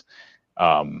 projects.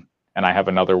 And I have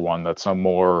another one that's a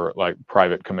more like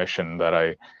private commission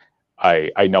that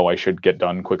I know I should get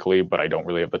done quickly, but I don't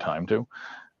really have the time to.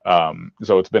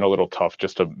 So it's been a little tough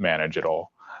just to manage it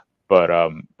all.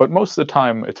 But most of the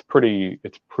time it's pretty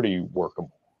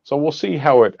workable. So we'll see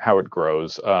how it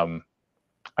grows.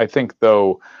 I think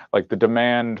though, like the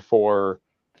demand for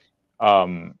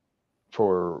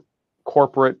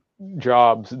corporate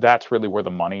jobs, that's really where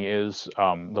the money is.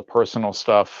 The personal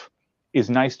stuff is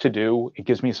nice to do. It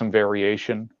gives me some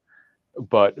variation,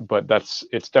 but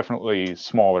it's definitely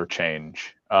smaller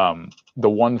change. The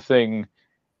one thing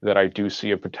that I do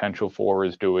see a potential for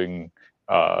is doing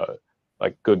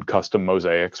like good custom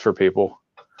mosaics for people.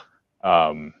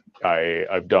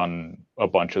 I've done a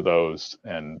bunch of those,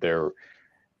 and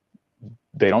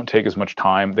they don't take as much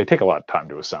time. They take a lot of time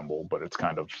to assemble, but it's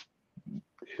kind of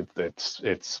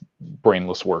it's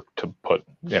brainless work to put,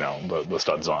 you know, the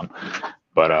studs on.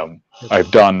 But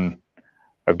I've done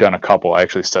a couple. I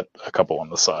actually set a couple on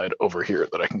the side over here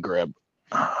that I can grab.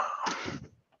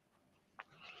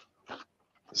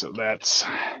 So that's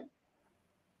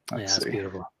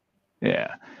beautiful.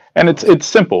 Yeah, and it's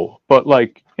simple, but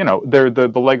like, you know, they're the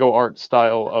Lego art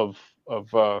style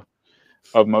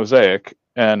of mosaic,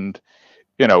 and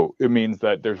you know, it means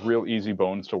that there's real easy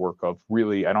bones to work of.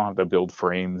 Really, I don't have to build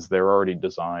frames; they're already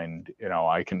designed. You know,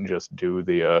 I can just do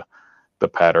the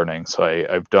patterning. So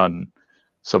I've done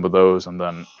some of those, and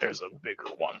then there's a bigger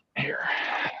one here.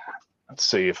 Let's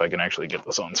see if I can actually get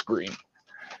this on screen.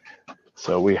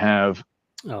 So we have,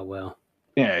 oh well,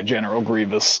 yeah, General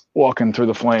Grievous walking through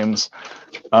the flames.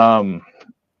 But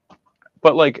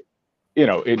like, you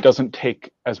know, it doesn't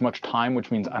take as much time, which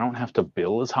means I don't have to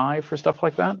bill as high for stuff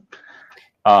like that.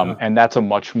 And that's a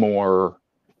much more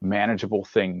manageable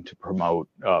thing to promote.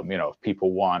 You know, if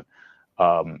people want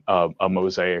a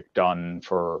mosaic done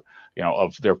for, you know,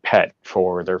 of their pet,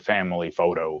 for their family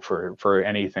photo, for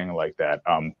anything like that.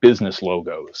 Business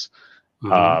logos.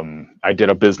 Mm-hmm. I did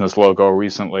a business logo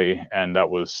recently, and that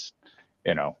was,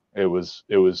 you know, it was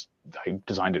I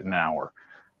designed it in an hour.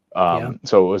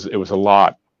 So it was a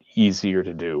lot easier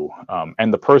to do.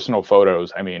 And the personal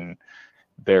photos, I mean,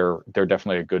 they're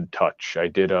definitely a good touch. I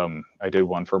did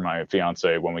one for my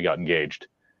fiance when we got engaged,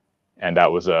 and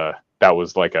that was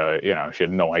like a, you know, she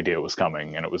had no idea it was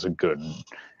coming, and it was a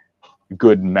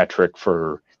good metric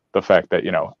for the fact that,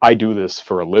 you know, I do this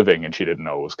for a living and she didn't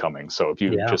know it was coming. So if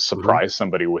you just surprise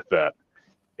somebody with that,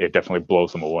 it definitely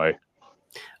blows them away.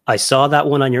 I saw that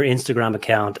one on your Instagram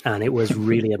account, and it was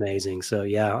really amazing. So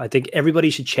yeah, I think everybody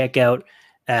should check out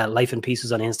Life in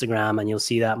Pieces on Instagram, and you'll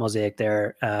see that mosaic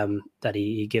there that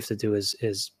he gifted to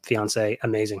his fiance.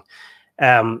 Amazing.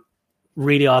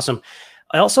 Really awesome.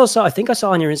 I think I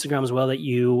saw on your Instagram as well that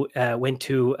you went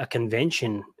to a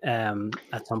convention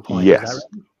at some point. Yes. Is that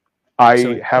right?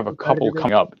 I have a couple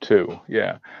coming up too.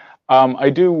 Yeah. I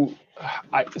do.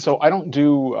 So I don't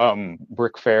do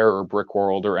Brick Fair or Brick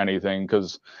World or anything,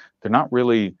 because they're not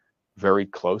really very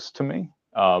close to me.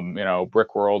 You know,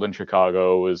 Brick World in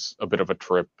Chicago is a bit of a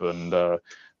trip, and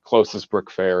closest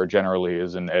Brick Fair generally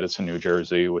is in Edison, New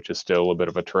Jersey, which is still a bit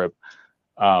of a trip.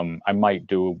 I might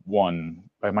do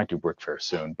Brick Fair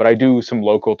soon, but I do some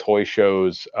local toy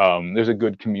shows. There's a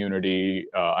good community.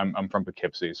 I'm from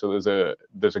Poughkeepsie, so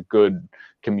there's a good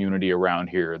community around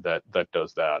here that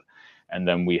does that. And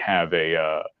then we have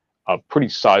a pretty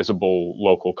sizable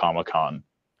local Comic-Con.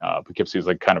 Poughkeepsie is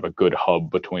like kind of a good hub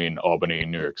between Albany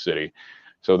and New York City,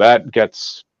 so that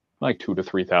gets like 2,000 to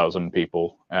 3,000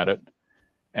 people at it.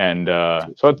 And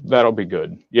so that'll be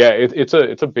good. Yeah, it's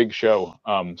a big show.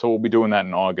 So we'll be doing that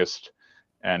in August,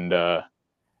 and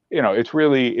you know,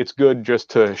 it's good just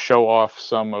to show off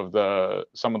some of the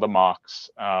mocks,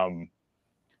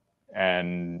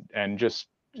 and just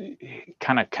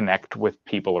kind of connect with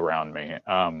people around me.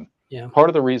 Part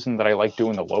of the reason that I like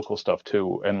doing the local stuff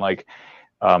too, and like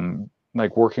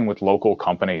working with local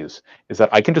companies, is that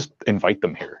I can just invite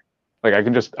them here. Like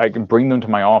I can bring them to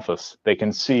my office. They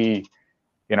can see,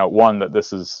 you know, one, that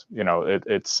this is, you know,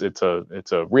 it's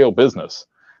a real business,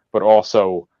 but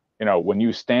also, you know, when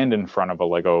you stand in front of a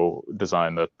Lego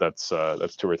design that's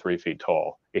 2 or 3 feet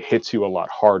tall, it hits you a lot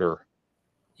harder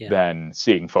than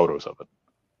seeing photos of it.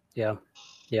 Yeah.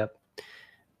 Yep.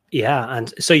 Yeah,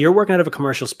 and so you're working out of a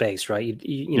commercial space, right?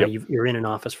 You know, you're in an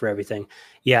office for everything.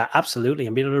 Yeah, absolutely.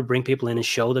 And being able to bring people in and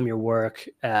show them your work,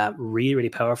 really, really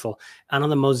powerful. And on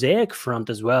the Mosaic front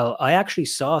as well, I actually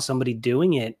saw somebody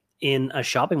doing it in a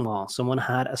shopping mall. Someone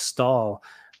had a stall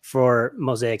for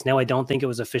Mosaics. Now, I don't think it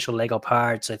was official Lego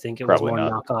parts. I think it Probably was more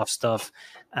not. knockoff stuff.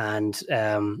 And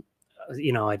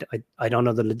you know, I don't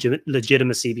know the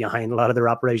legitimacy behind a lot of their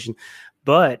operation,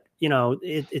 but you know,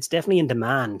 it's definitely in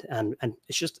demand, and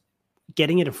it's just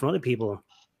getting it in front of people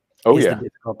is the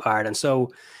difficult part. And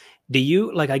so, do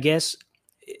you, like, I guess,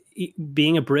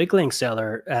 being a Bricklink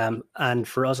seller, and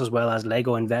for us as well as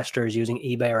Lego investors using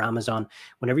eBay or Amazon,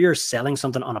 whenever you're selling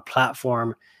something on a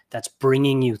platform that's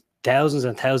bringing you thousands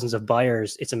and thousands of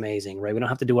buyers, it's amazing, right? We don't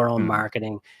have to do our own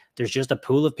marketing. There's just a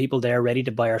pool of people there ready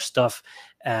to buy our stuff,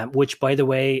 which, by the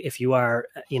way, if you are,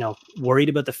 you know, worried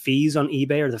about the fees on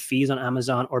eBay or the fees on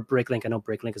Amazon or Bricklink, I know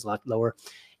Bricklink is a lot lower.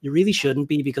 You really shouldn't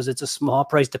be, because it's a small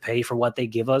price to pay for what they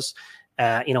give us.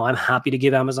 You know, I'm happy to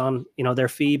give Amazon, you know, their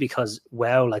fee, because,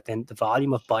 wow, like the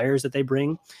volume of buyers that they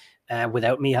bring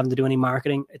without me having to do any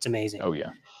marketing, it's amazing. Oh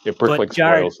yeah. If Bricklink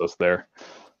spoils us there.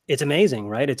 It's amazing,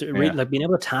 right? It's really like being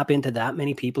able to tap into that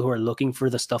many people who are looking for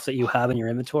the stuff that you have in your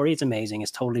inventory. It's amazing.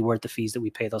 It's totally worth the fees that we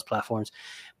pay those platforms.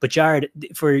 But Jared,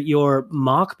 for your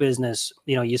mock business,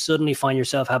 you know, you suddenly find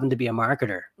yourself having to be a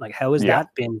marketer. Like, how has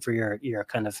that been for your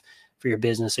kind of, for your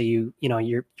business? So you know,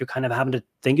 you're kind of having to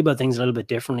think about things a little bit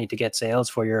differently to get sales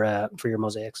for your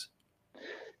Mosaics.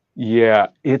 Yeah,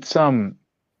 it's been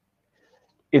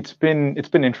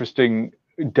interesting.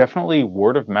 Definitely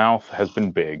word of mouth has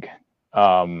been big.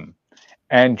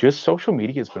 And just social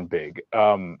media has been big.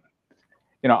 You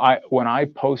know, when I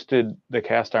posted the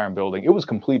cast iron building, it was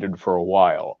completed for a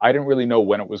while. I didn't really know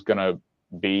when it was gonna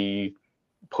be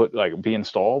be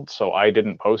installed, so I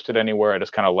didn't post it anywhere. I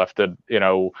just kind of left it, you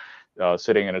know,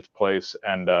 sitting in its place.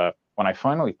 And when I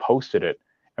finally posted it,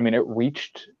 I mean, it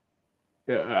reached.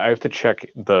 I have to check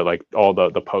all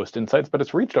the post insights, but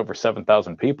it's reached over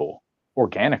 7,000 people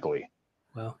organically.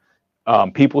 Wow.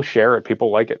 People share it,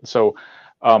 people like it. So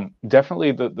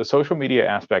definitely the social media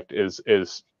aspect is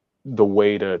the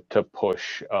way to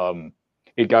push.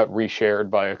 It got reshared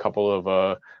by a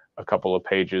couple of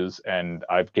pages, and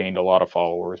I've gained a lot of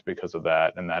followers because of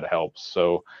that, and that helps.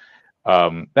 So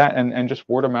that and just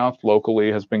word of mouth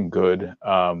locally has been good.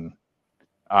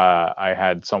 I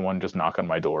had someone just knock on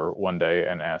my door one day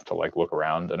and ask to like look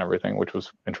around and everything, which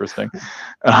was interesting.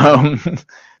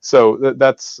 So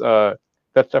that's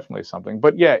definitely something.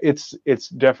 But yeah, it's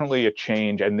definitely a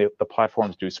change, and the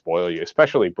platforms do spoil you,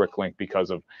 especially Bricklink, because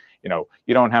of, you know,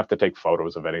 you don't have to take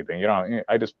photos of anything. You know,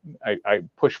 I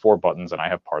push 4 buttons and I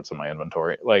have parts in my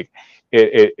inventory. Like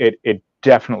it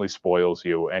definitely spoils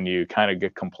you, and you kind of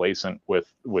get complacent with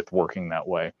working that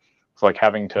way. It's like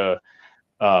having to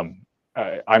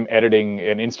I'm editing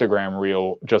an Instagram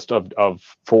reel just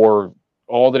for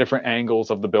all the different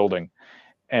angles of the building,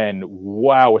 and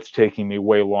wow, it's taking me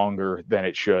way longer than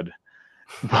it should.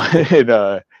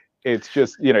 But it's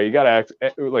just, you know, you gotta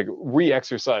like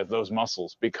re-exercise those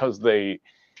muscles, because they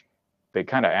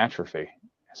kind of atrophy.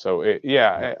 So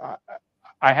I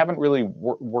haven't really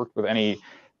worked with any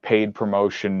paid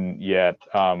promotion yet.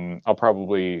 I'll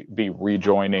probably be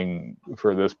rejoining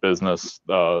for this business,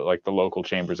 like the local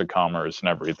chambers of commerce and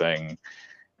everything,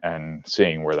 and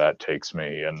seeing where that takes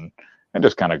me, and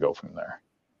just kind of go from there.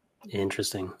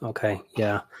 Interesting. Okay.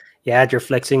 Yeah. You're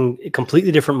flexing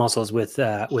completely different muscles with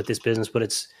this business, but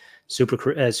it's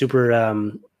super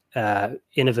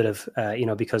innovative. You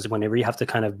know, because whenever you have to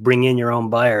kind of bring in your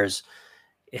own buyers,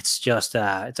 it's just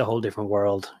it's a whole different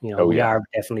world. You know, we are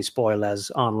definitely spoiled as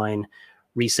online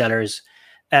resellers.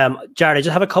 Jared, I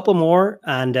just have a couple more,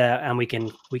 and we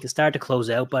can start to close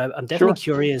out. But I'm definitely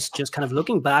curious, just kind of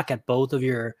looking back at both of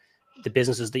the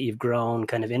businesses that you've grown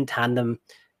kind of in tandem.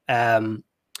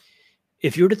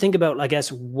 If you were to think about, I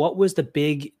guess, what was the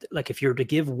big, like, if you were to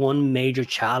give one major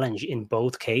challenge in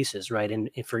both cases, right? And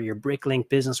for your Bricklink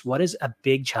business, what is a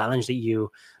big challenge that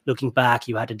you, looking back,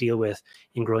 you had to deal with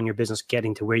in growing your business,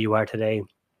 getting to where you are today?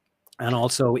 And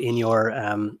also in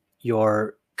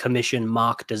your commission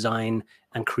mock design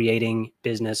and creating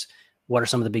business, what are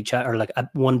some of the big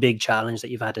one big challenge that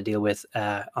you've had to deal with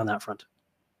on that front?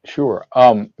 Sure.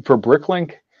 For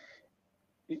Bricklink,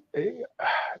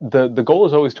 the goal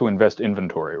is always to invest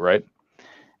inventory, right?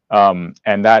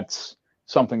 And that's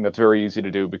something that's very easy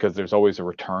to do because there's always a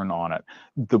return on it.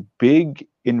 The big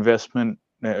investment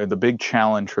the big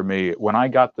challenge for me when I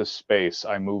got this space,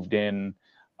 I moved in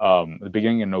the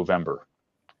beginning of November,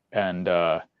 and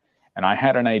I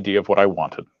had an idea of what I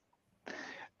wanted,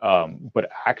 but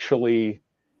actually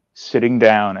sitting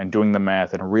down and doing the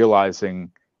math and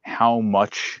realizing how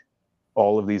much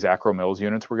all of these Acromills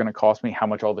units were going to cost me, how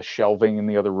much all the shelving in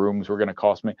the other rooms were going to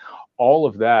cost me, all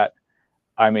of that.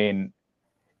 I mean,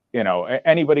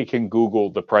 anybody can Google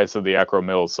the price of the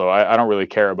Acromills, so I don't really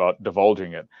care about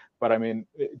divulging it. But I mean,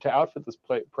 to outfit this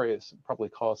place probably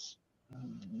costs, I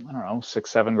don't know,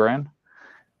 $6-7 grand.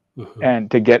 Mm-hmm.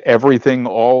 And to get everything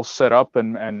all set up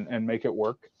and make it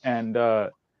work. And,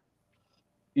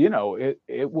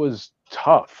 it was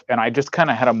tough. And I just kind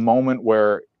of had a moment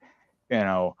where,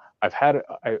 I've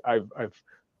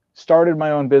started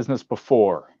my own business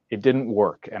before. It didn't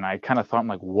work. And I kind of thought,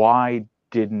 like, why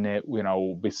didn't it,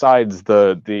 besides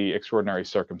the extraordinary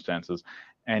circumstances?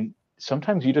 And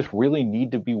sometimes you just really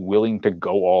need to be willing to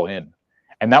go all in.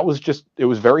 And that was it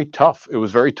was very tough. It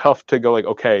was very tough to go like,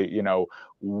 okay,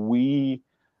 we,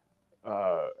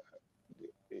 I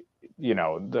don't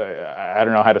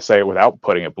know how to say it without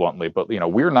putting it bluntly, but,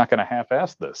 we're not going to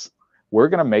half-ass this. We're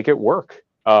going to make it work.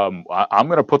 I'm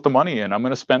going to put the money in. I'm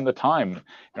going to spend the time.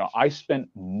 I spent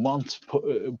months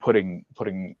putting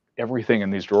everything in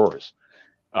these drawers,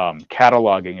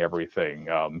 cataloging everything,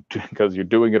 because you're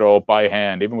doing it all by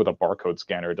hand. Even with a barcode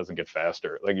scanner, it doesn't get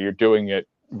faster. Like, you're doing it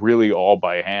really all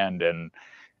by hand and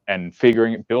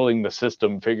building the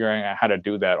system, figuring out how to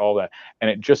do that, all that. And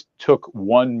it just took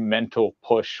one mental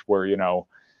push where,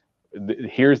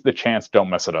 here's the chance,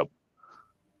 don't mess it up.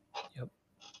 Yep.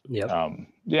 Yep.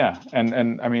 Yeah.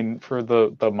 And I mean, for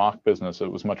the mock business,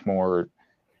 it was much more,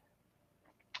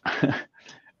 I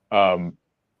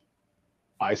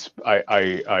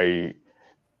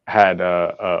had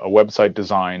a website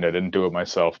designed. I didn't do it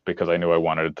myself because I knew I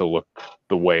wanted it to look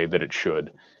the way that it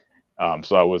should.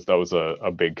 So that was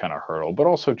a big kind of hurdle, but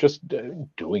also just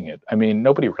doing it. I mean,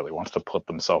 nobody really wants to put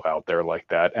themselves out there like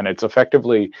that. And it's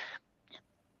effectively,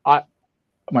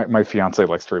 my fiance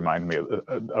likes to remind me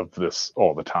of this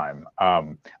all the time.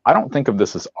 I don't think of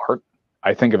this as art.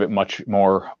 I think of it much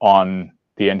more on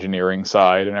the engineering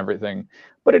side and everything,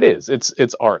 but it is,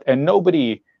 it's art. And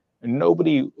nobody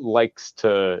likes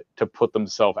to put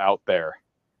themselves out there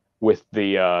with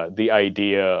the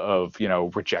idea of,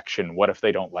 rejection. What if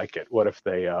they don't like it? What if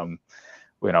they,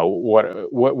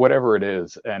 whatever it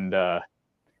is.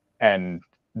 And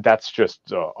that's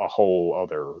just a whole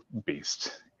other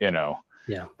beast,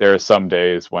 Yeah. There are some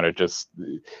days when it just,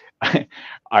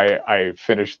 I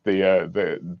finished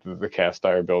the cast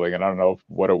iron building, and I don't know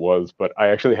what it was, but I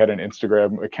actually had an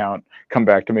Instagram account come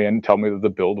back to me and tell me that the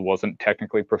build wasn't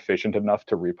technically proficient enough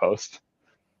to repost.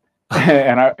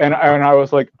 and I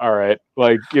was like, all right,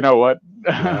 like, you know what?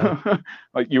 Yeah.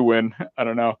 Like, you win. I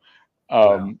don't know.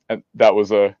 Wow. And that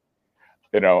was I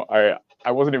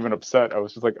wasn't even upset. I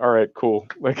was just like, all right, cool.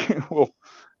 Like,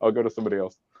 I'll go to somebody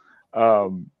else.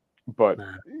 But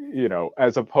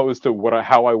as opposed to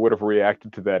how I would have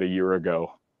reacted to that a year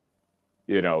ago,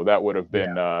 that would have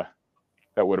been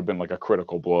like a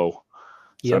critical blow.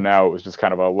 Yep. So now it was just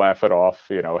kind of a laugh it off,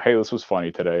 hey, this was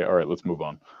funny today. All right, let's move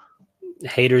on.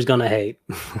 Haters gonna hate.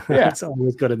 Yeah. It's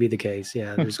always going to be the case.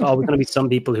 Yeah, there's always going to be some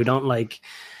people who don't like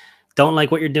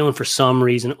what you're doing for some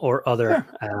reason or other.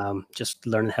 Yeah. Just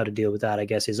learning how to deal with that, I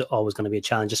guess, is always going to be a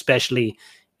challenge, especially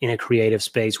in a creative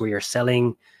space where you're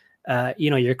selling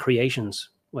your creations.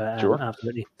 Sure.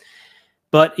 Absolutely.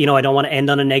 But, I don't want to end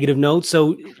on a negative note.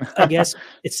 So I guess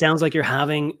it sounds like you're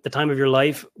having the time of your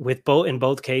life in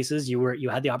both cases. You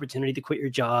had the opportunity to quit your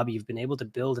job. You've been able to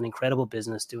build an incredible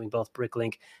business doing both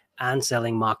Bricklink and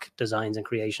selling mock designs and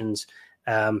creations,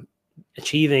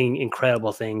 achieving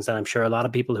incredible things that I'm sure a lot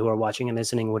of people who are watching and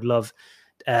listening would love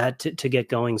to get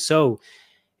going. So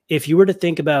if you were to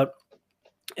think about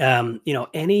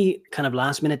any kind of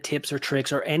last minute tips or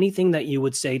tricks or anything that you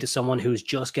would say to someone who's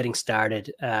just getting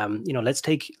started, let's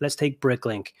take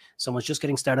Bricklink. Someone's just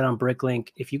getting started on Bricklink.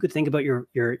 If you could think about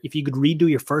if you could redo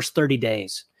your first 30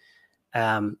 days,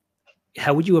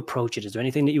 how would you approach it? Is there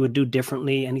anything that you would do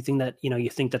differently? Anything that, you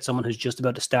think that someone who's just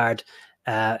about to start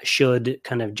should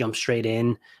kind of jump straight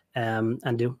in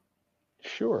and do?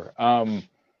 Sure.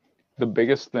 The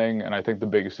biggest thing, and I think the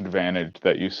biggest advantage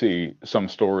that you see some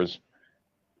stores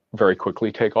very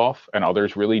quickly take off and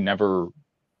others really never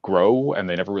grow, and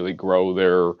they never really grow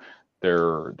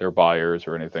their buyers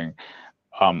or anything.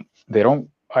 I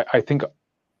think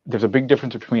there's a big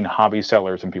difference between hobby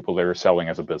sellers and people that are selling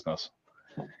as a business.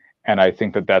 And I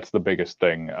think that that's the biggest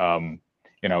thing.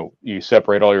 You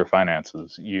separate all your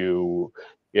finances. You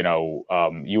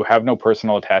have no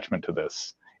personal attachment to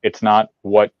this. It's not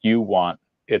what you want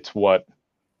it's what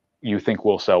you think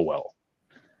will sell well.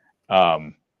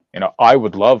 I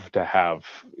would love to have,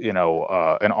 an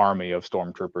army of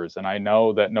stormtroopers, and I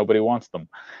know that nobody wants them.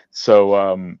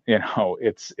 So,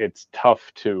 it's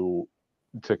tough to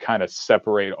kind of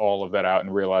separate all of that out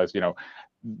and realize,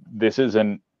 this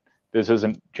isn't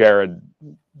Jared,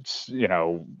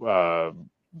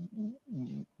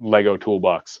 Lego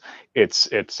toolbox. This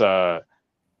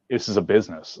is a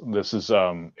business. This is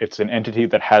it's an entity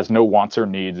that has no wants or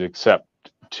needs except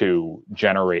to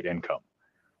generate income,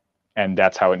 and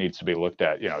that's how it needs to be looked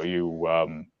at.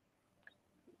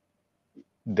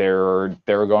 There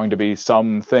are going to be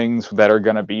some things that are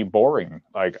going to be boring.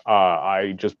 Like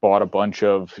I just bought a bunch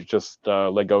of just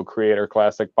Lego Creator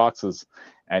Classic boxes,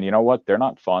 and you know what? They're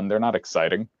not fun. They're not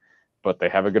exciting, but they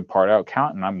have a good part out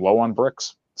count, and I'm low on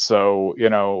bricks. So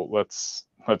let's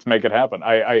make it happen.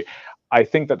 I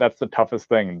think that that's the toughest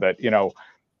thing. That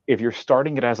if you're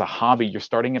starting it as a hobby, you're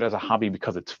starting it as a hobby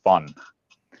because it's fun,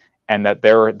 and that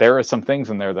there are some things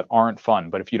in there that aren't fun.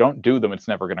 But if you don't do them, it's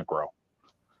never going to grow.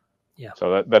 Yeah.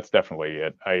 So that's definitely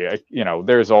it.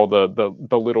 There's all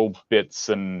the little bits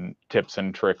and tips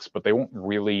and tricks, but they won't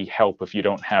really help if you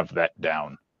don't have that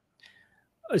down.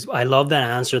 I love that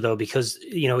answer though, because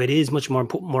it is much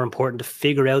more important to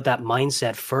figure out that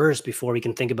mindset first before we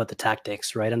can think about the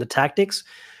tactics, right? And the tactics,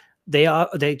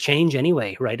 they change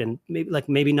anyway, right? And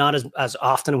maybe not as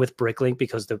often with Bricklink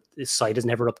because the site is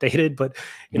never updated, but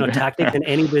tactics in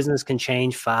any business can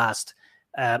change fast.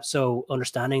 So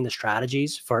understanding the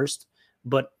strategies first,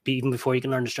 but even before you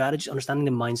can learn the strategies, understanding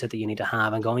the mindset that you need to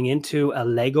have, and going into a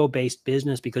Lego based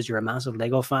business because you're a massive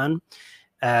Lego fan,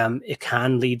 it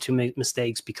can lead to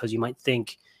mistakes because you might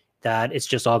think that it's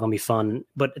just all going to be fun.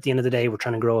 But at the end of the day, we're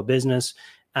trying to grow a business,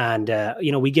 and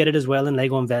we get it as well in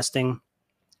Lego investing.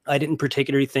 I didn't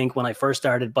particularly think when I first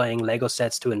started buying Lego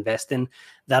sets to invest in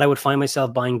that I would find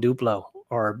myself buying Duplo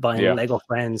or buying Lego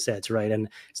Friends sets, right? And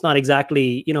it's not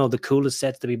exactly, the coolest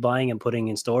sets to be buying and putting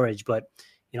in storage, but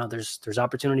there's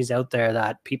opportunities out there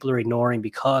that people are ignoring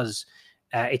because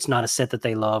it's not a set that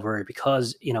they love, or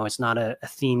because, it's not a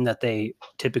theme that they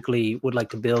typically would like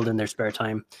to build in their spare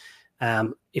time.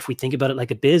 If we think about it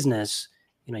like a business,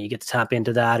 you get to tap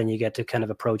into that and you get to kind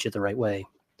of approach it the right way.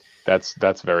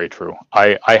 That's very true.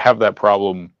 I have that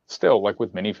problem still, like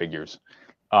with minifigures.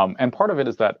 And part of it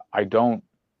is that I don't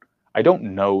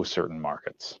know certain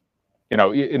markets.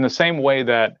 In the same way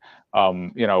that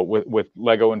with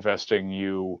Lego investing,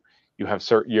 you have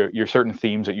your certain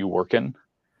themes that you work in.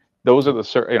 Those are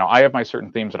the I have my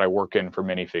certain themes that I work in for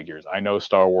minifigures. I know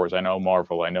Star Wars, I know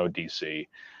Marvel, I know DC,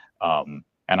 and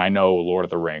I know Lord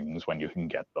of the Rings when you can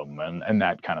get them, and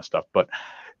that kind of stuff. But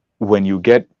when you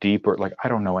get deeper, like I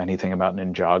don't know anything about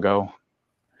Ninjago.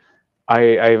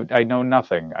 I know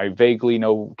nothing. I vaguely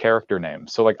know character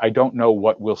names. So like I don't know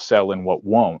what will sell and what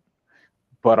won't,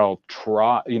 but I'll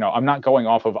try. I'm not going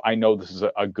off of I know this is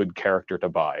a good character to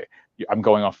buy. I'm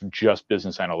going off of just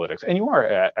business analytics. And you are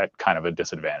at kind of a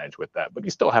disadvantage with that, but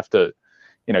you still have to,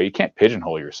 you can't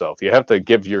pigeonhole yourself. You have to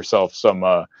give yourself some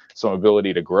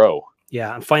ability to grow.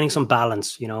 Yeah, and finding some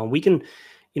balance, we can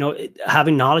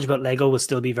having knowledge about Lego will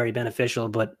still be very beneficial,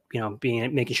 but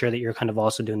making sure that you're kind of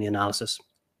also doing the analysis.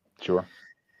 Sure.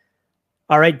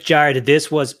 All right, Jared, this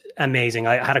was amazing.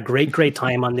 I had a great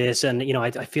time on this, and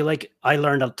I feel like I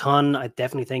learned a ton. I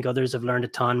definitely think others have learned a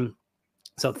ton.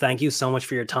 So thank you so much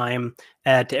for your time.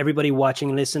 To everybody watching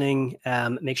and listening,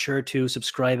 make sure to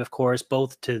subscribe, of course,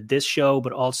 both to this show,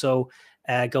 but also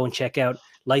go and check out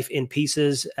Life in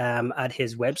Pieces at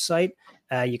his website.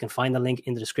 You can find the link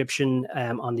in the description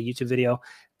on the YouTube video,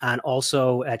 and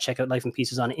also check out Life in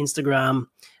Pieces on Instagram.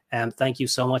 Thank you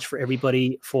so much for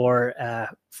everybody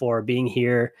for being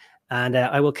here, and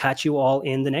I will catch you all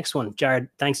in the next one. Jared,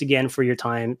 thanks again for your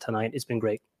time tonight. It's been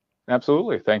great.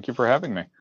 Absolutely. Thank you for having me.